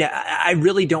 I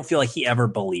really don't feel like he ever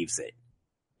believes it.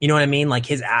 You know what I mean? Like,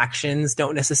 his actions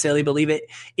don't necessarily believe it.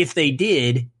 If they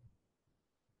did,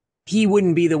 he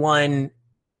wouldn't be the one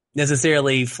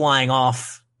necessarily flying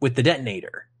off with the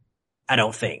detonator. I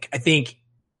don't think. I think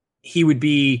he would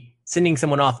be sending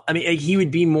someone off. I mean, he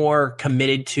would be more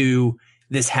committed to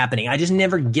this happening. I just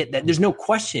never get that. There's no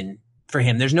question for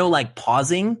him. There's no like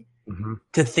pausing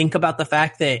to think about the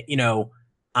fact that, you know,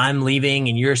 I'm leaving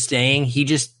and you're staying. He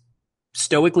just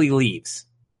stoically leaves.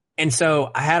 And so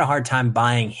I had a hard time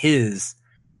buying his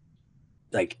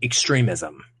like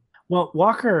extremism. Well,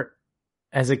 Walker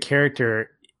as a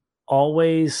character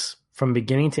always from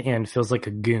beginning to end feels like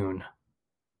a goon.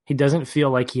 He doesn't feel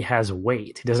like he has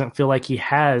weight. He doesn't feel like he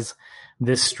has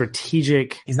this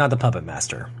strategic. He's not the puppet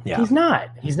master. Yeah. He's not.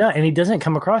 And he doesn't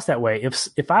come across that way.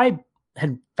 If I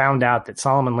had found out that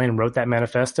Solomon Lane wrote that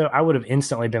manifesto, I would have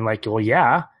instantly been like, well,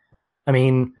 yeah. I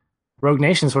mean, Rogue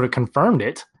Nation sort of confirmed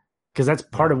it because that's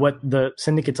part of what the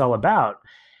Syndicate's all about.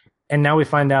 And now we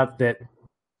find out that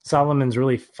Solomon's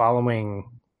really following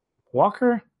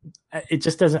Walker. It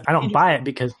just doesn't, I don't buy it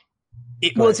because.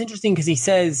 Well, it's interesting because he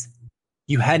says,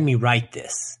 you had me write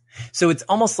this. So it's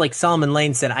almost like Solomon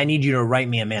Lane said, I need you to write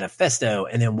me a manifesto.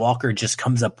 And then Walker just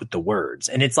comes up with the words.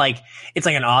 And it's like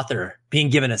an author being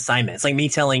given assignment. It's like me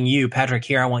telling you, Patrick,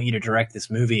 here, I want you to direct this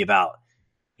movie about,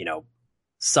 you know,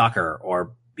 soccer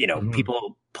or, you know,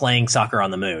 people playing soccer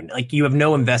on the moon. Like you have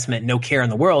no investment, no care in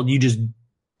the world. You just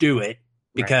do it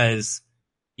because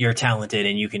you're talented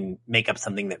and you can make up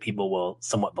something that people will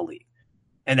somewhat believe.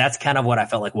 And that's kind of what I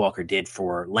felt like Walker did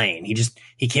for Lane.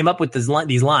 He came up with these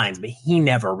lines, but he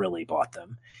never really bought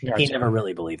them. Gotcha. He never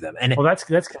really believed them. And well, that's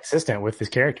consistent with his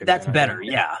character. That's better.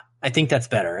 Yeah. I think that's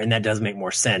better. And that does make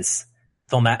more sense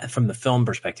from the film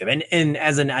perspective. And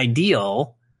as an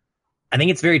ideal, I think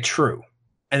it's very true.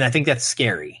 And I think that's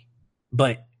scary.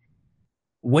 But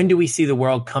when do we see the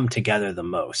world come together the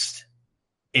most?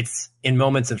 It's in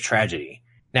moments of tragedy.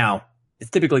 Now, it's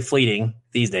typically fleeting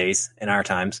these days in our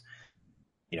times.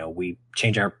 You know, we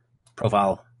change our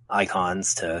profile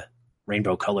icons to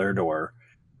rainbow colored or,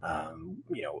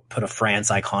 you know, put a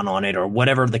France icon on it or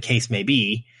whatever the case may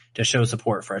be to show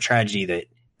support for a tragedy that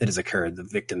has occurred, the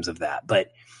victims of that.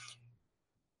 But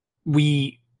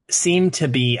we seem to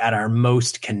be at our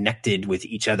most connected with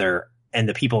each other and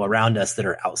the people around us that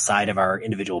are outside of our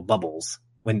individual bubbles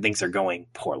when things are going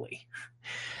poorly.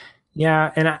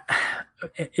 Yeah. And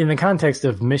in the context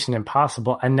of Mission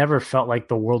Impossible, I never felt like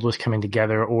the world was coming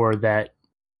together or that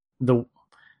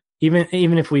even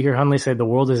if we hear Hundley say the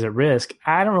world is at risk,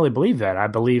 I don't really believe that. I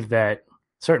believe that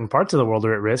certain parts of the world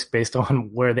are at risk based on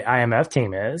where the IMF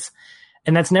team is.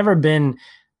 And that's never been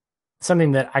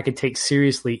something that I could take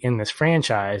seriously in this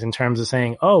franchise in terms of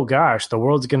saying, oh gosh, the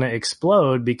world's going to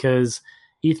explode because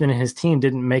Ethan and his team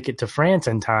didn't make it to France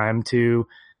in time to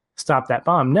stop that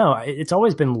bomb. No, it's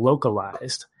always been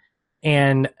localized.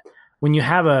 And when you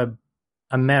have a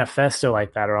manifesto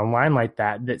like that or a line like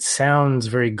that that sounds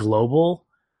very global,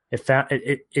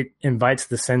 it invites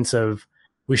the sense of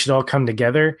we should all come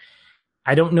together.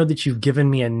 I don't know that you've given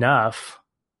me enough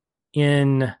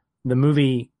in the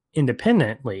movie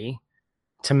independently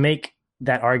to make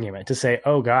that argument, to say,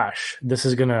 oh gosh, this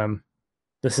is gonna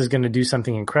do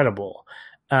something incredible.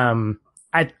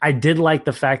 I did like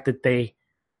the fact that they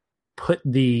put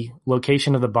the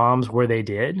location of the bombs where they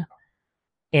did.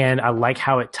 And I like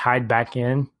how it tied back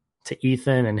in to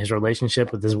Ethan and his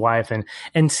relationship with his wife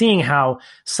and seeing how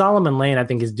Solomon Lane, I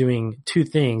think, is doing two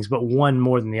things, but one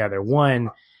more than the other. One,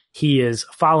 he is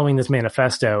following this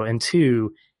manifesto, and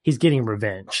two, he's getting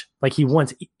revenge. Like he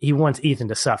wants Ethan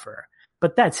to suffer,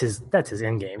 but that's his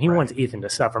end game. He wants Ethan to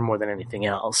suffer more than anything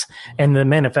else. And the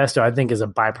manifesto, I think, is a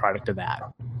byproduct of that.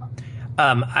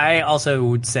 I also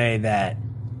would say that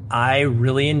I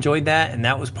really enjoyed that, and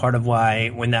that was part of why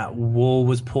when that wool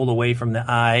was pulled away from the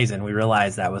eyes and we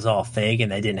realized that was all fake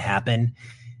and that didn't happen,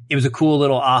 it was a cool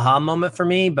little aha moment for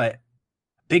me, but a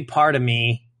big part of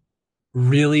me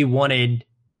really wanted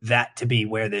that to be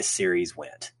where this series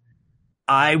went.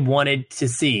 I wanted to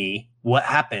see what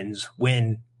happens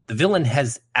when the villain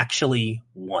has actually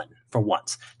won for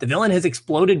once. The villain has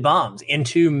exploded bombs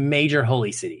into major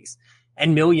holy cities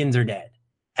and millions are dead,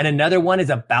 and another one is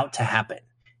about to happen.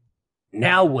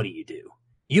 Now what do?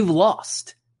 You've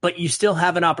lost, but you still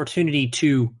have an opportunity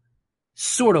to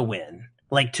sort of win,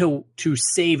 like to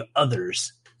save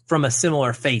others from a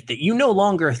similar fate that you no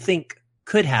longer think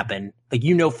could happen. Like,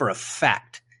 you know, for a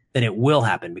fact that it will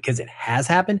happen because it has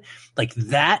happened. Like,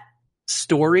 that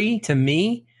story to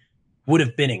me would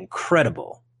have been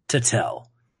incredible to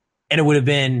tell. And it would have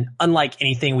been unlike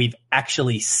anything we've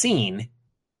actually seen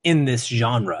in this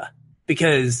genre,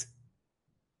 because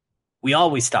we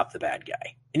always stop the bad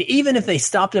guy. And even if they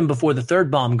stopped him before the third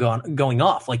bomb going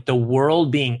off, like the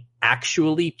world being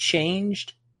actually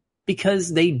changed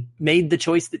because they made the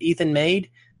choice that Ethan made.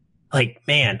 Like,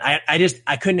 man,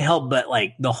 I couldn't help but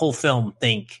like the whole film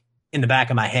think in the back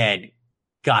of my head,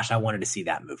 gosh, I wanted to see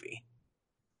that movie.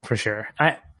 For sure.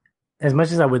 As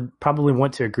much as I would probably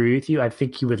want to agree with you, I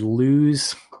think you would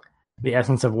lose the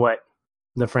essence of what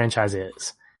the franchise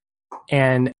is.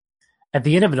 And at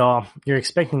the end of it all, you're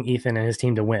expecting Ethan and his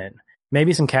team to win.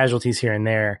 Maybe some casualties here and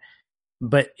there.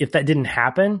 But if that didn't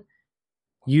happen,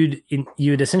 you'd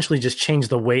essentially just change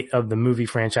the weight of the movie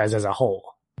franchise as a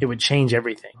whole. It would change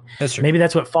everything. That's true. Maybe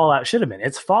that's what Fallout should have been.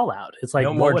 It's Fallout. It's like,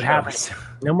 no what more would jokes.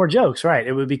 happen? No more jokes, right?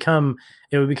 It would become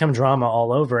drama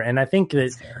all over. And I think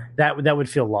that would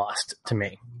feel lost to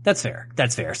me. That's fair.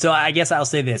 That's fair. So I guess I'll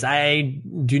say this. I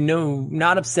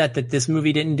not upset that this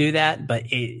movie didn't do that, but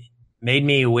it made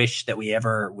me wish that we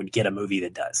ever would get a movie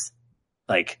that does.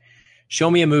 Like, show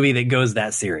me a movie that goes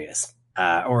that serious,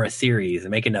 or a series,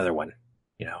 and make another one,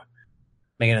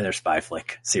 make another spy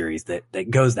flick series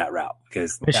that goes that route.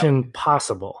 Because Mission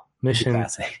Possible.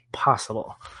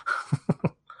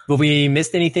 Well, we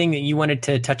missed anything that you wanted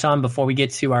to touch on before we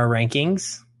get to our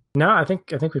rankings? No, I think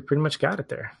we pretty much got it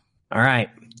there. All right.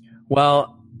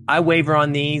 Well, I waver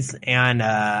on these, and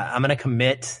I'm going to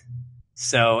commit.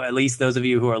 So at least those of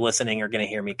you who are listening are going to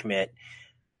hear me commit.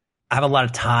 I have a lot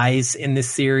of ties in this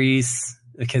series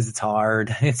because it's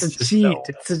hard. It's a cheat.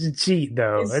 It's such a cheat,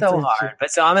 though. It's so hard.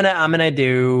 But so I'm gonna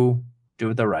do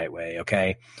it the right way.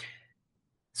 Okay.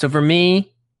 So for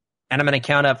me, and I'm gonna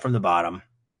count up from the bottom.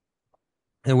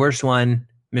 The worst one,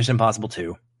 Mission Impossible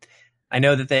 2. I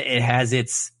know that it has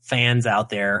its fans out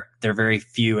there. They're very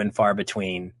few and far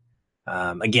between.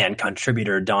 Again,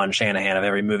 contributor Don Shanahan of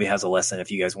Every Movie Has a Lesson.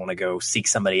 If you guys want to go seek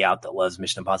somebody out that loves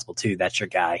Mission Impossible 2, that's your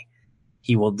guy.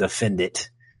 He will defend it,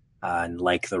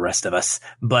 like the rest of us.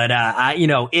 But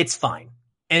it's fine,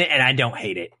 and I don't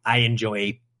hate it. I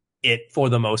enjoy it for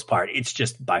the most part. It's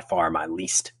just by far my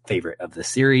least favorite of the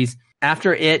series.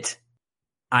 After it,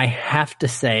 I have to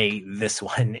say this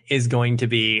one is going to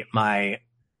be my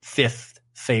 5th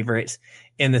favorite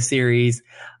in the series.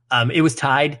 It was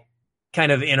tied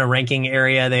kind of in a ranking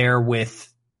area there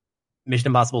with Mission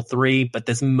Impossible 3, but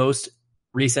this most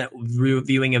recent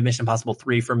viewing of Mission Impossible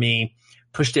 3 for me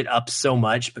pushed it up so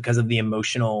much because of the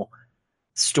emotional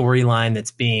storyline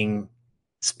that's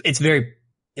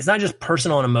it's not just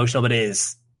personal and emotional, but it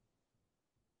is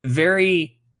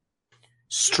very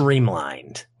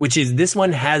streamlined, which is, this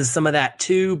one has some of that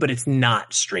too, but it's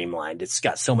not streamlined. It's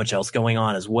got so much else going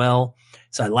on as well.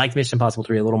 So I liked Mission Impossible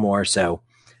 3 a little more. So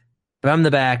from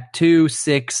the back, 2,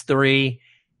 6, 3.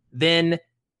 Then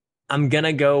I'm going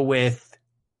to go with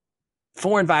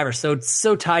 4 and 5 are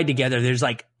so tied together. There's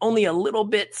like only a little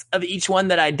bit of each one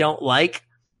that I don't like.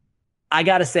 I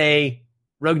got to say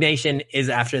Rogue Nation is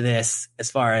after this as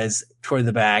far as toward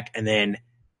the back, and then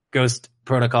Ghost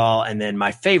Protocol, and then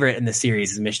my favorite in the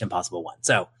series is Mission Impossible 1.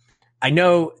 So I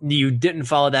know you didn't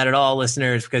follow that at all,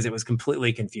 listeners, because it was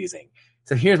completely confusing.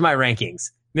 So here's my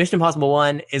rankings. Mission Impossible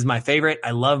 1 is my favorite.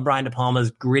 I love Brian De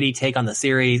Palma's gritty take on the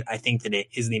series. I think that it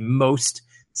is the most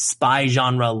spy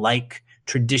genre-like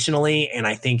traditionally, and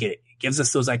I think it gives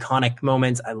us those iconic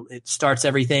moments. It starts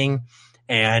everything,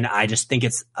 and I just think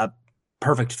it's a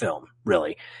perfect film,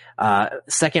 really.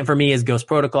 Second for me is Ghost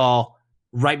Protocol.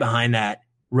 Right behind that,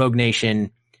 Rogue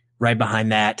Nation. Right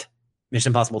behind that, Mission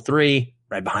Impossible 3.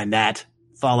 Right behind that,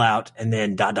 Fallout. And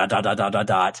then ...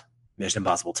 Mission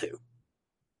Impossible 2.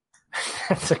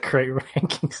 That's a great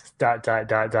ranking. ...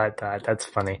 That's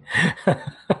funny.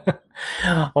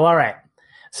 Well, all right.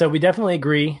 So we definitely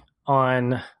agree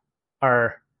on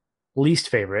our least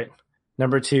favorite.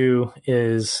 Number 2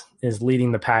 is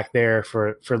leading the pack there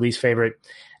for least favorite,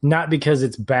 not because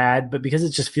it's bad, but because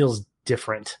it just feels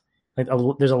different. Like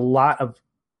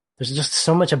there's just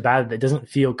so much about it that doesn't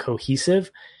feel cohesive,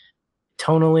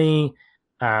 tonally,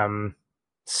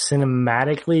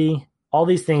 cinematically. All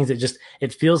these things that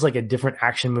it feels like a different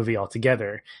action movie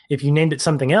altogether. If you named it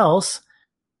something else,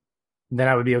 then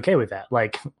I would be okay with that.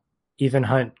 Like Ethan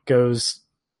Hunt goes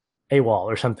AWOL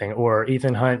or something, or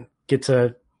Ethan Hunt gets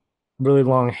a really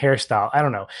long hairstyle. I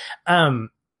don't know.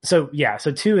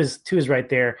 So 2 is right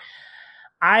there.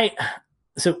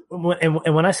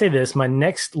 When I say this, my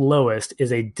next lowest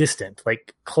is a distant,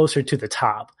 like closer to the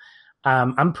top.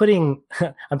 I'm putting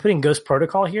Ghost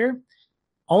Protocol here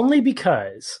only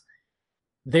because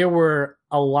there were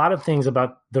a lot of things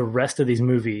about the rest of these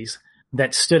movies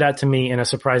that stood out to me in a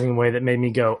surprising way that made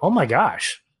me go, oh my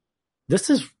gosh, this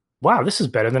is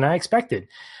better than I expected.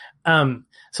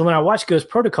 So when I watched Ghost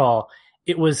Protocol,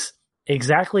 it was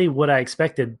exactly what I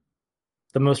expected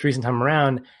the most recent time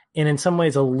around, and in some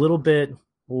ways a little bit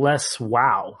less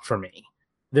wow for me.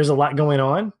 There's a lot going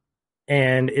on,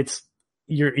 And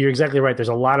you're exactly right. There's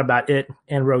a lot about it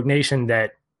and Rogue Nation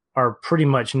that are pretty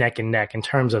much neck and neck in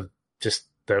terms of just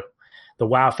the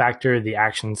wow factor, the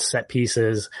action set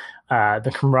pieces,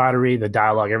 the camaraderie, the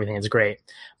dialogue, everything is great.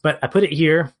 But I put it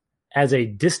here as a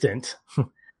distant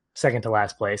second to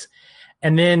last place.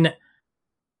 And then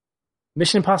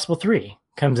Mission Impossible 3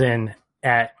 comes in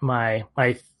at my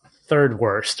third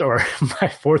worst or my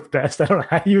fourth best. I don't know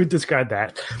how you would describe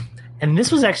that. And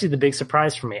this was actually the big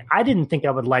surprise for me. I didn't think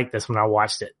I would like this when I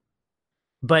watched it.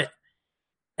 But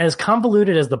as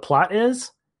convoluted as the plot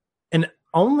is, and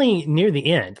only near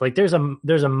the end, like there's a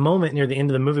moment near the end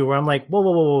of the movie where I'm like,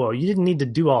 whoa, you didn't need to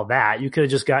do all that. You could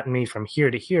have just gotten me from here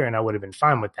to here and I would have been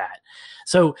fine with that.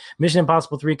 So Mission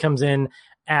Impossible 3 comes in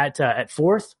at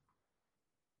fourth.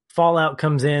 Fallout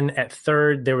comes in at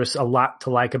third. There was a lot to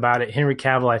like about it. Henry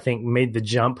Cavill, I think, made the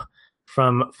jump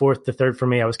from fourth to third for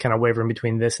me. I was kind of wavering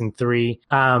between this and 3.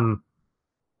 The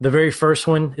very first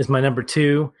one is my number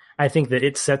 2. I think that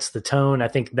it sets the tone. I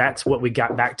think that's what we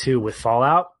got back to with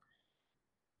Fallout.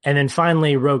 And then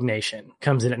finally, Rogue Nation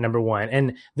comes in at number 1.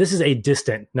 And this is a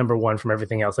distant number 1 from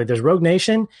everything else. Like there's Rogue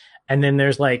Nation, and then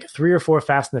there's like 3 or 4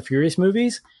 Fast and the Furious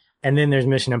movies, and then there's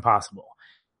Mission Impossible.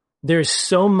 There's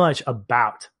so much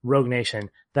about Rogue Nation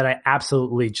that I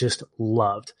absolutely just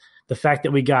loved. The fact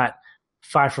that we got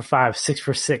 5 for 5, 6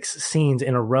 for 6 scenes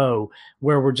in a row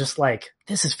where we're just like,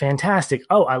 this is fantastic.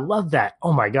 Oh, I love that.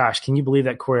 Oh my gosh. Can you believe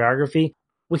that choreography?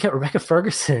 We got Rebecca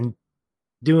Ferguson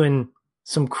doing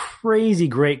some crazy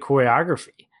great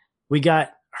choreography. We got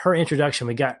her introduction.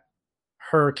 We got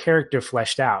her character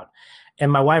fleshed out.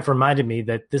 And my wife reminded me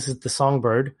that this is the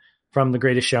songbird from The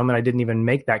Greatest Showman. I didn't even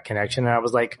make that connection. And I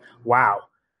was like, wow,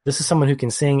 this is someone who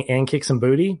can sing and kick some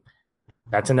booty.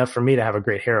 That's enough for me to have a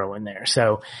great hero in there.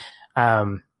 So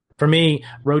for me,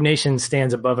 Rogue Nation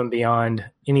stands above and beyond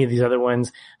any of these other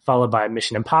ones, followed by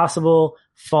Mission Impossible,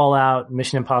 Fallout,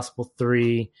 Mission Impossible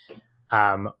 3,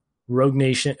 Rogue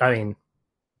Nation,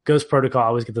 Ghost Protocol, I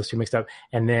always get those two mixed up,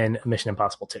 and then Mission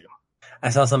Impossible 2. I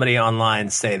saw somebody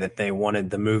online say that they wanted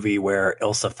the movie where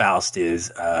Ilsa Faust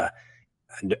is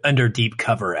under deep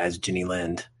cover as Jenny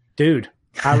Lind. Dude,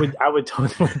 I would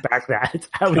totally back that.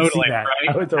 I would totally see that. Right?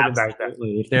 I would totally back that.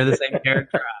 If they're the same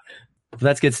character.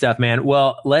 That's good stuff, man.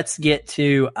 Well, let's get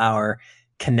to our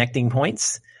connecting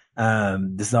points.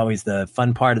 This is always the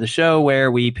fun part of the show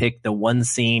where we pick the one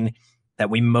scene that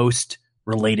we most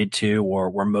related to or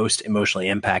were most emotionally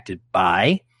impacted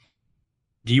by.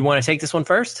 Do you want to take this one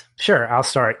first? Sure, I'll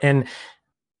start. And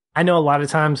I know a lot of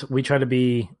times we try to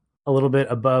be a little bit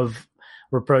above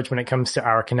reproach when it comes to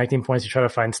our connecting points. We try to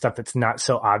find stuff that's not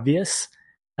so obvious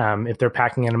if they're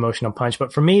packing an emotional punch.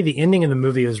 But for me, the ending of the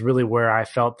movie is really where I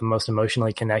felt the most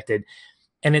emotionally connected.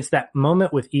 And it's that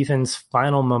moment with Ethan's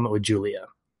final moment with Julia,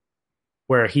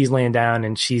 where he's laying down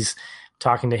and she's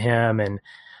talking to him.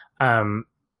 And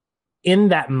in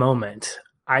that moment,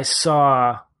 I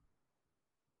saw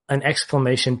an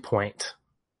exclamation point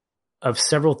of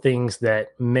several things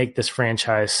that make this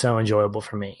franchise so enjoyable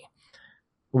for me.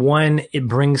 One, it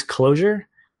brings closure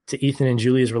to Ethan and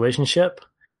Julia's relationship,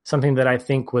 something that I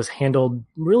think was handled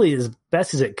really as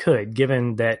best as it could,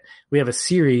 given that we have a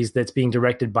series that's being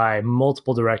directed by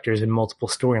multiple directors and multiple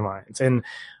storylines. And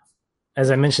as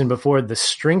I mentioned before, the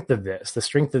strength of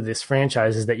this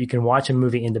franchise is that you can watch a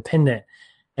movie independent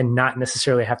and not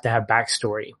necessarily have to have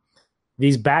backstory.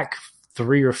 These back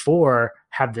 3 or 4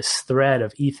 have this thread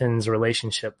of Ethan's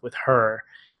relationship with her.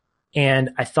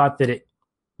 And I thought that it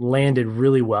landed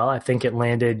really well. I think it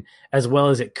landed as well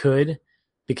as it could,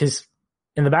 because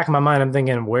in the back of my mind, I'm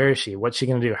thinking, where is she? What's she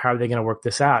going to do? How are they going to work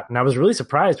this out? And I was really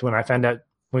surprised when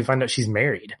we find out she's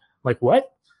married. Like,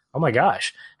 what? Oh my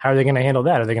gosh. How are they going to handle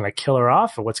that? Are they going to kill her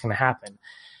off, or what's going to happen?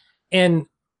 And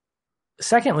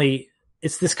secondly,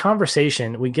 it's this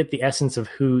conversation. We get the essence of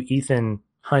who Ethan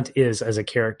Hunt is as a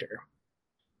character.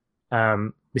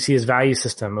 We see his value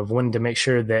system of wanting to make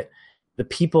sure that the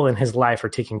people in his life are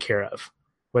taken care of,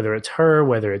 whether it's her,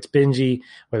 whether it's Benji,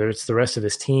 whether it's the rest of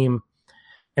his team.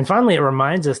 And finally, it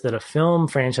reminds us that a film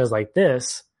franchise like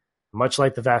this, much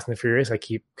like the Fast and the Furious, I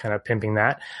keep kind of pimping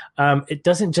that, it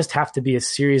doesn't just have to be a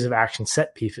series of action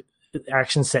set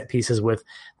pieces with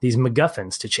these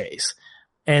MacGuffins to chase.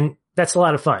 And that's a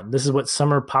lot of fun. This is what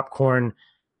summer popcorn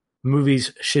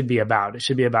movies should be about. It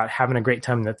should be about having a great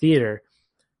time in the theater,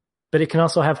 but it can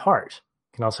also have heart.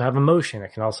 It can also have emotion.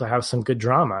 It can also have some good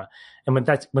drama. And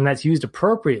when that's used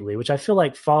appropriately, which I feel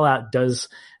like Fallout does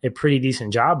a pretty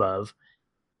decent job of,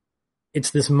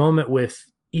 it's this moment with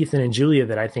Ethan and Julia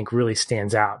that I think really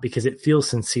stands out because it feels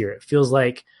sincere. It feels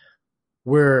like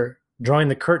we're drawing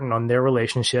the curtain on their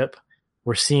relationship.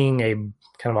 We're seeing a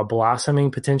kind of a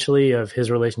blossoming potentially of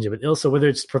his relationship with Ilsa, whether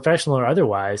it's professional or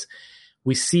otherwise.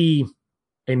 We see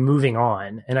a moving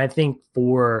on. And I think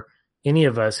for any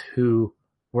of us who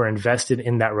were invested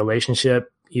in that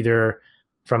relationship, either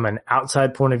from an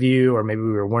outside point of view, or maybe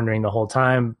we were wondering the whole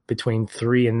time between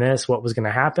 3 and this, what was going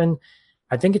to happen.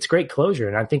 I think it's great closure.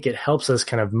 And I think it helps us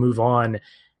kind of move on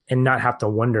and not have to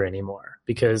wonder anymore,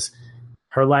 because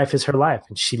her life is her life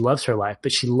and she loves her life,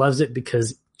 but she loves it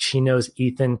because she knows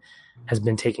Ethan has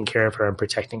been taking care of her and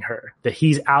protecting her, that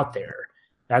he's out there.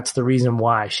 That's the reason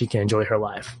why she can enjoy her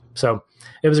life. So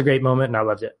it was a great moment and I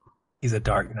loved it. He's a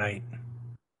dark knight.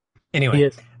 Anyway, he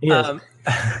is.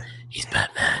 He's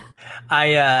Batman.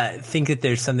 I think that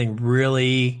there's something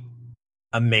really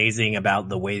amazing about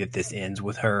the way that this ends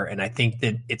with her. And I think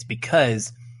that it's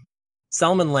because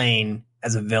Solomon Lane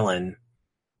as a villain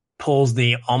pulls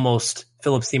the almost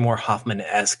Philip Seymour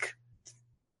Hoffman-esque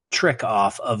trick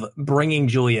off of bringing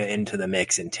Julia into the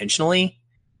mix intentionally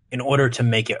in order to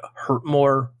make it hurt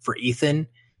more for Ethan.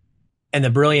 And the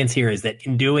brilliance here is that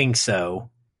in doing so,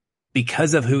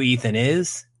 because of who Ethan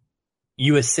is,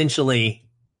 you essentially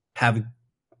have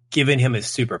given him his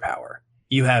superpower.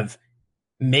 You have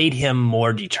made him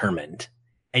more determined,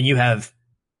 and you have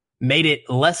made it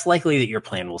less likely that your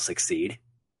plan will succeed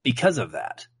because of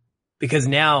that. Because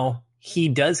now he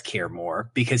does care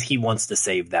more because he wants to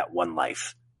save that one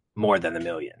life more than the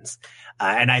millions.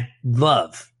 And I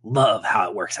love how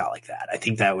it works out like that. I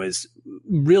think that was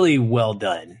really well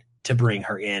done to bring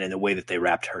her in and the way that they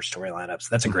wrapped her storyline up. So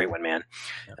that's a great one, man.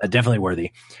 Definitely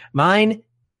worthy. Mine,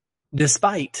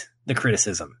 despite the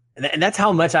criticism, and that's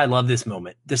how much I love this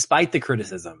moment, despite the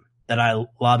criticism that I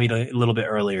lobbied a little bit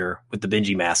earlier with the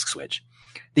Benji mask switch,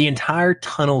 the entire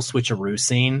tunnel switcheroo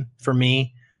scene for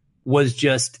me was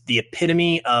just the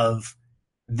epitome of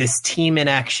this team in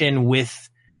action with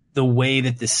the way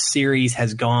that this series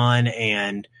has gone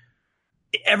and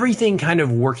everything kind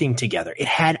of working together. It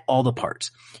had all the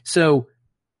parts. So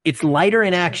it's lighter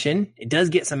in action. It does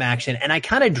get some action. And I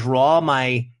kind of draw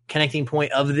my connecting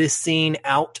point of this scene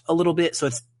out a little bit. So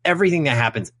it's everything that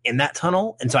happens in that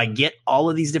tunnel. And so I get all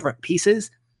of these different pieces.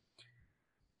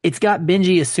 It's got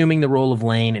Benji assuming the role of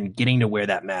Lane and getting to wear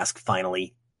that mask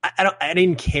finally. I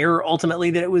didn't care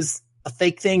ultimately that it was a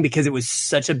fake thing because it was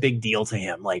such a big deal to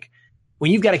him. Like, when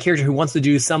you've got a character who wants to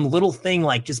do some little thing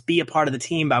like just be a part of the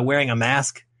team by wearing a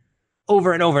mask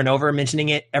over and over and over, mentioning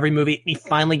it every movie, and he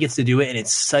finally gets to do it, and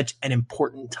it's such an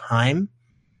important time.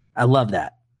 I love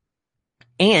that.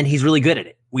 And he's really good at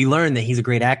it. We learn that he's a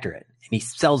great actor at it, and he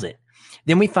sells it.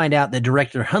 Then we find out that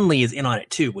director Hunley is in on it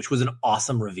too, which was an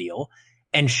awesome reveal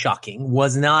and shocking.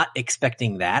 Was not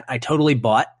expecting that. I totally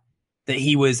bought that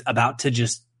he was about to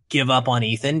just give up on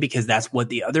Ethan because that's what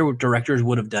the other directors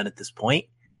would have done at this point.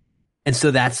 And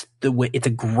so that's the way. It's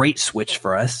a great switch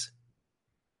for us.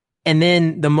 And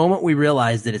then the moment we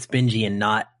realize that it's Benji and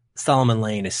not Solomon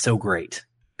Lane is so great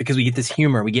because we get this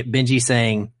humor. We get Benji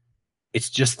saying, "It's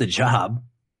just the job,"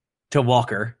 to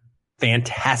Walker.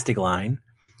 Fantastic line.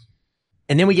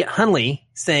 And then we get Hunley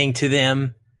saying to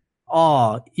them,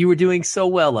 "Oh, you were doing so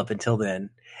well up until then."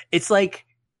 It's like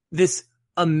this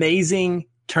amazing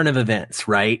turn of events,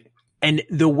 right? And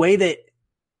the way that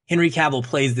Henry Cavill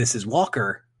plays this as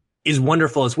Walker is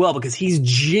wonderful as well because he's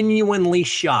genuinely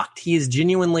shocked. He is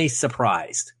genuinely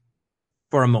surprised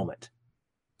for a moment.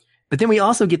 But then we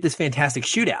also get this fantastic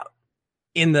shootout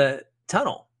in the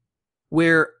tunnel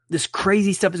where this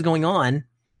crazy stuff is going on,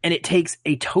 and it takes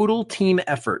a total team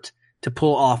effort to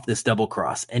pull off this double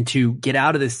cross and to get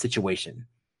out of this situation.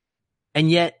 And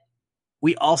yet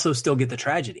we also still get the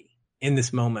tragedy in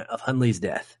this moment of Hunley's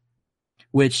death,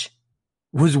 which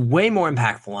was way more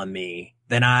impactful on me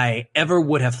than I ever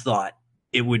would have thought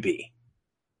it would be.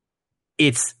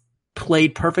 It's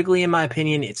played perfectly, in my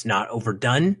opinion. It's not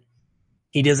overdone.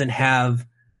 He doesn't have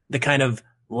the kind of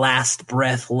last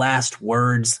breath, last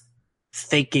words,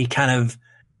 fakey kind of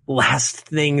last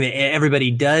thing that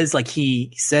everybody does. Like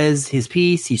he says his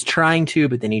piece, he's trying to,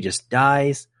 but then he just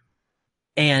dies.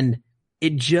 And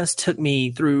it just took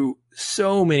me through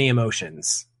so many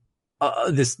emotions.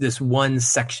 This one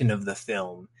section of the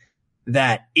film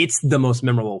that it's the most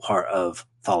memorable part of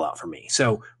Fallout for me.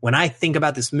 So when I think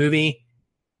about this movie,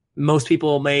 most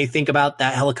people may think about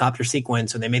that helicopter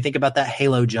sequence, or they may think about that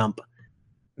halo jump.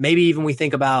 Maybe even we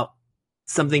think about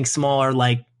something smaller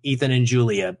like Ethan and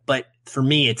Julia. But for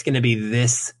me, it's going to be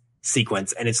this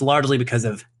sequence. And it's largely because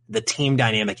of the team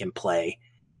dynamic in play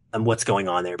and what's going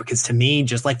on there. Because to me,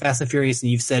 just like Fast and Furious,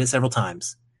 and you've said it several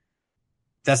times,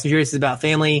 Fast and Furious is about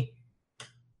family.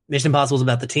 Mission Impossible is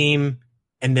about the team.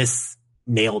 And this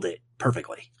nailed it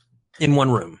perfectly in one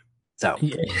room. So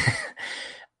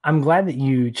I'm glad that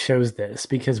you chose this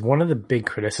because one of the big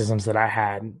criticisms that I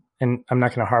had, and I'm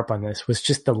not going to harp on this, was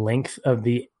just the length of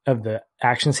the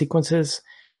action sequences.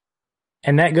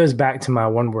 And that goes back to my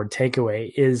one word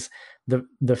takeaway is the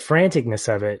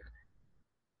franticness of it,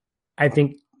 I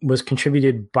think was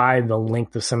contributed by the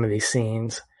length of some of these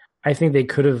scenes. I think they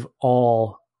could have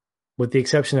all, with the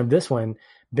exception of this one,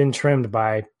 been trimmed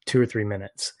by 2 or 3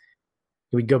 minutes.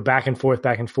 We'd go back and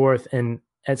forth. And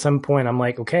at some point I'm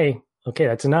like, okay,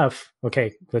 that's enough.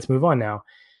 Okay, let's move on now.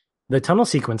 The tunnel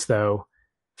sequence, though,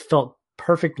 felt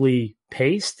perfectly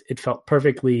paced. It felt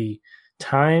perfectly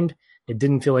timed. It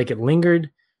didn't feel like it lingered.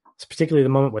 It's particularly the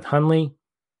moment with Hunley.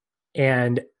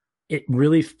 And it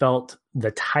really felt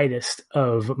the tightest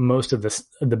of most of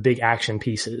the big action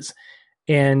pieces.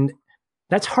 And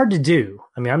that's hard to do.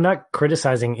 I mean, I'm not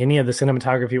criticizing any of the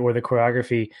cinematography or the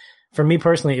choreography. For me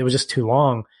personally, it was just too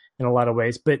long in a lot of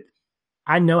ways. But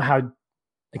I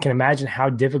can imagine how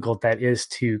difficult that is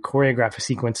to choreograph a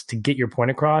sequence to get your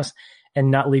point across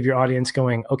and not leave your audience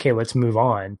going, okay, let's move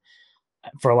on.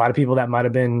 For a lot of people, that might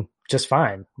have been just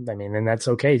fine. I mean, and that's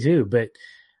okay too. But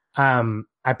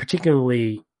I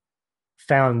particularly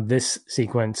found this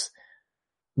sequence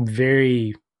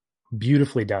very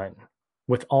beautifully done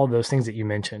with all those things that you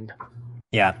mentioned.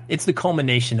 Yeah, it's the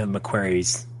culmination of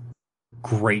McQuarrie's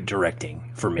great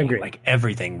directing for me. Agreed. Like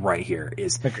everything right here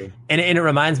is, Agreed. and it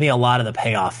reminds me a lot of the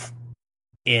payoff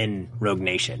in Rogue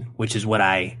Nation, which is what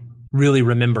I really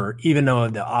remember, even though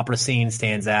the opera scene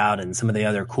stands out and some of the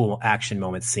other cool action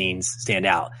moments scenes stand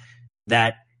out.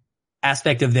 That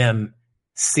aspect of them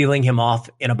sealing him off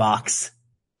in a box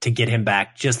to get him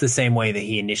back just the same way that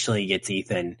he initially gets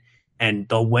Ethan. And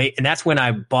the way, and that's when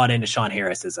I bought into Sean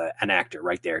Harris as an actor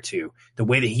right there too. The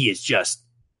way that he is just,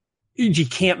 you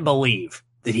can't believe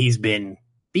that he's been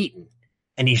beaten.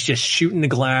 And he's just shooting the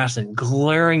glass and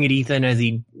glaring at Ethan as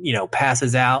he,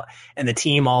 passes out, and the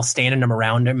team all standing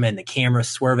around him and the camera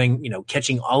swerving,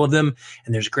 catching all of them.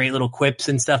 And there's great little quips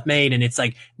and stuff made. And it's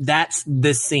like, that's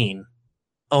this scene,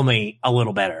 only a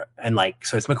little better. And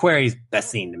so it's McQuarrie's best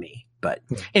scene to me. But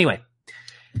anyway.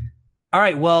 All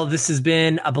right. Well, this has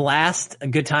been a blast, a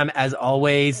good time as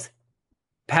always.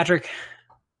 Patrick,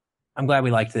 I'm glad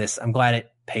we liked this. I'm glad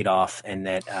it paid off and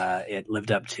that it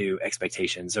lived up to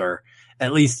expectations, or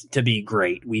at least to be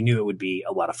great. We knew it would be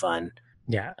a lot of fun.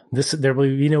 Yeah, there will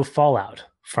be no fallout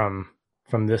from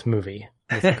this movie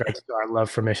with regards to our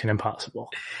love for Mission Impossible.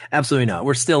 Absolutely not.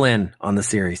 We're still in on the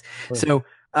series. So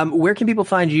where can people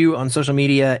find you on social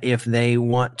media if they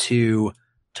want to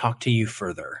talk to you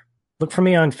further? Look for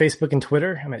me on Facebook and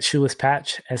Twitter. I'm at Shoeless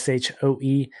Patch, ShoelessPatch.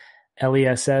 You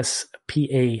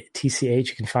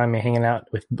can find me hanging out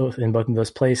in both of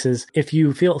those places. If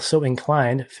you feel so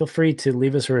inclined, feel free to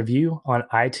leave us a review on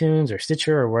iTunes or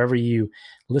Stitcher or wherever you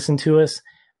listen to us.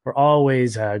 We're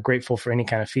always grateful for any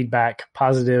kind of feedback,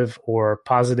 positive or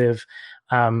positive.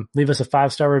 Leave us a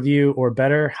 5-star review or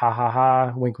better. Ha ha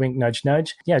ha. Wink wink. Nudge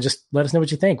nudge. Yeah, just let us know what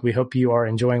you think. We hope you are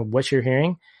enjoying what you're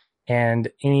hearing,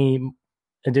 and any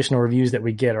additional reviews that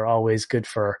we get are always good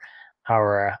for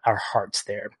our hearts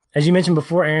there. As you mentioned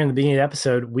before, Aaron, in the beginning of the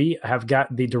episode, we have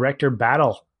got the Director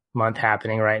Battle Month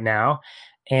happening right now.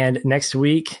 And next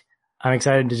week, I'm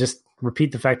excited to just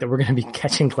repeat the fact that we're going to be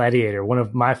catching Gladiator, one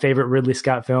of my favorite Ridley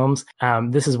Scott films.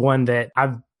 This is one that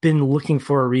I've been looking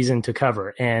for a reason to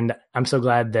cover. And I'm so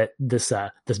glad that this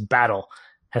battle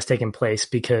has taken place,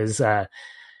 because the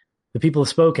people have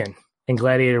spoken and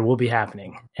Gladiator will be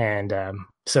happening. And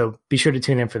so be sure to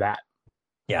tune in for that.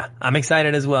 Yeah, I'm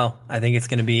excited as well. I think it's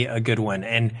going to be a good one,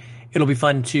 and it'll be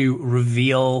fun to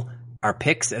reveal our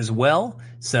picks as well.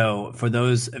 So for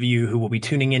those of you who will be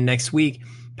tuning in next week,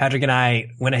 Patrick and I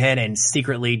went ahead and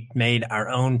secretly made our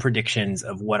own predictions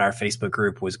of what our Facebook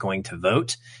group was going to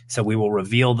vote. So we will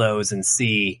reveal those and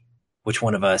see which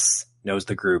one of us knows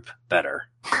the group better.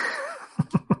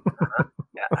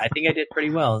 Yeah, I think I did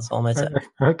pretty well. That's all I'm going to say.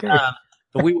 Okay.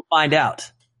 But we will find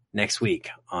out next week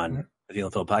on the Feel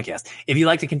and Film podcast. If you'd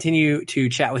like to continue to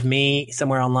chat with me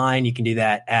somewhere online, you can do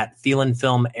that at Feel and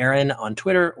Film Aaron on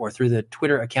Twitter, or through the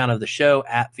Twitter account of the show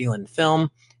at Feel and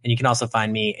Film. And you can also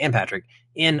find me and Patrick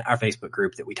in our Facebook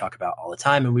group that we talk about all the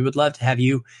time. And we would love to have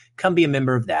you come be a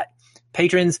member of that.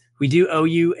 Patrons, we do owe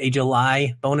you a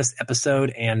July bonus episode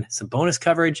and some bonus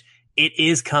coverage. It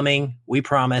is coming. We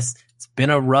promise. It's been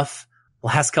a rough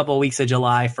last couple of weeks of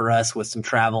July for us with some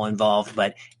travel involved,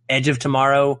 but Edge of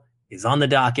Tomorrow is on the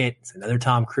docket. It's another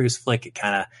Tom Cruise flick. It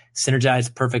kind of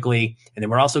synergized perfectly. And then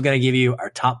we're also going to give you our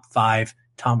top 5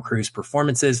 Tom Cruise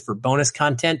performances for bonus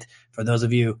content for those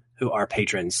of you who are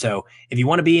patrons. So if you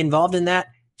want to be involved in that,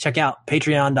 check out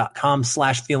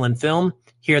patreon.com/feelandfilm.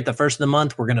 here at the first of the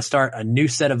month, we're going to start a new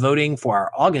set of voting for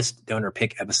our August donor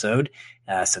pick episode.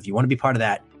 So if you want to be part of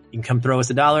that, you can come throw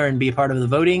us $1 and be a part of the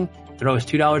voting. Throw us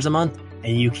 $2 a month,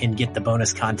 and you can get the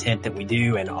bonus content that we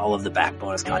do and all of the back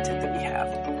bonus content that we have.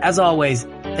 As always,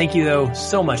 thank you, though,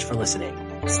 so much for listening.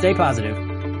 Stay positive.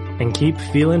 And keep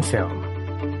feeling film.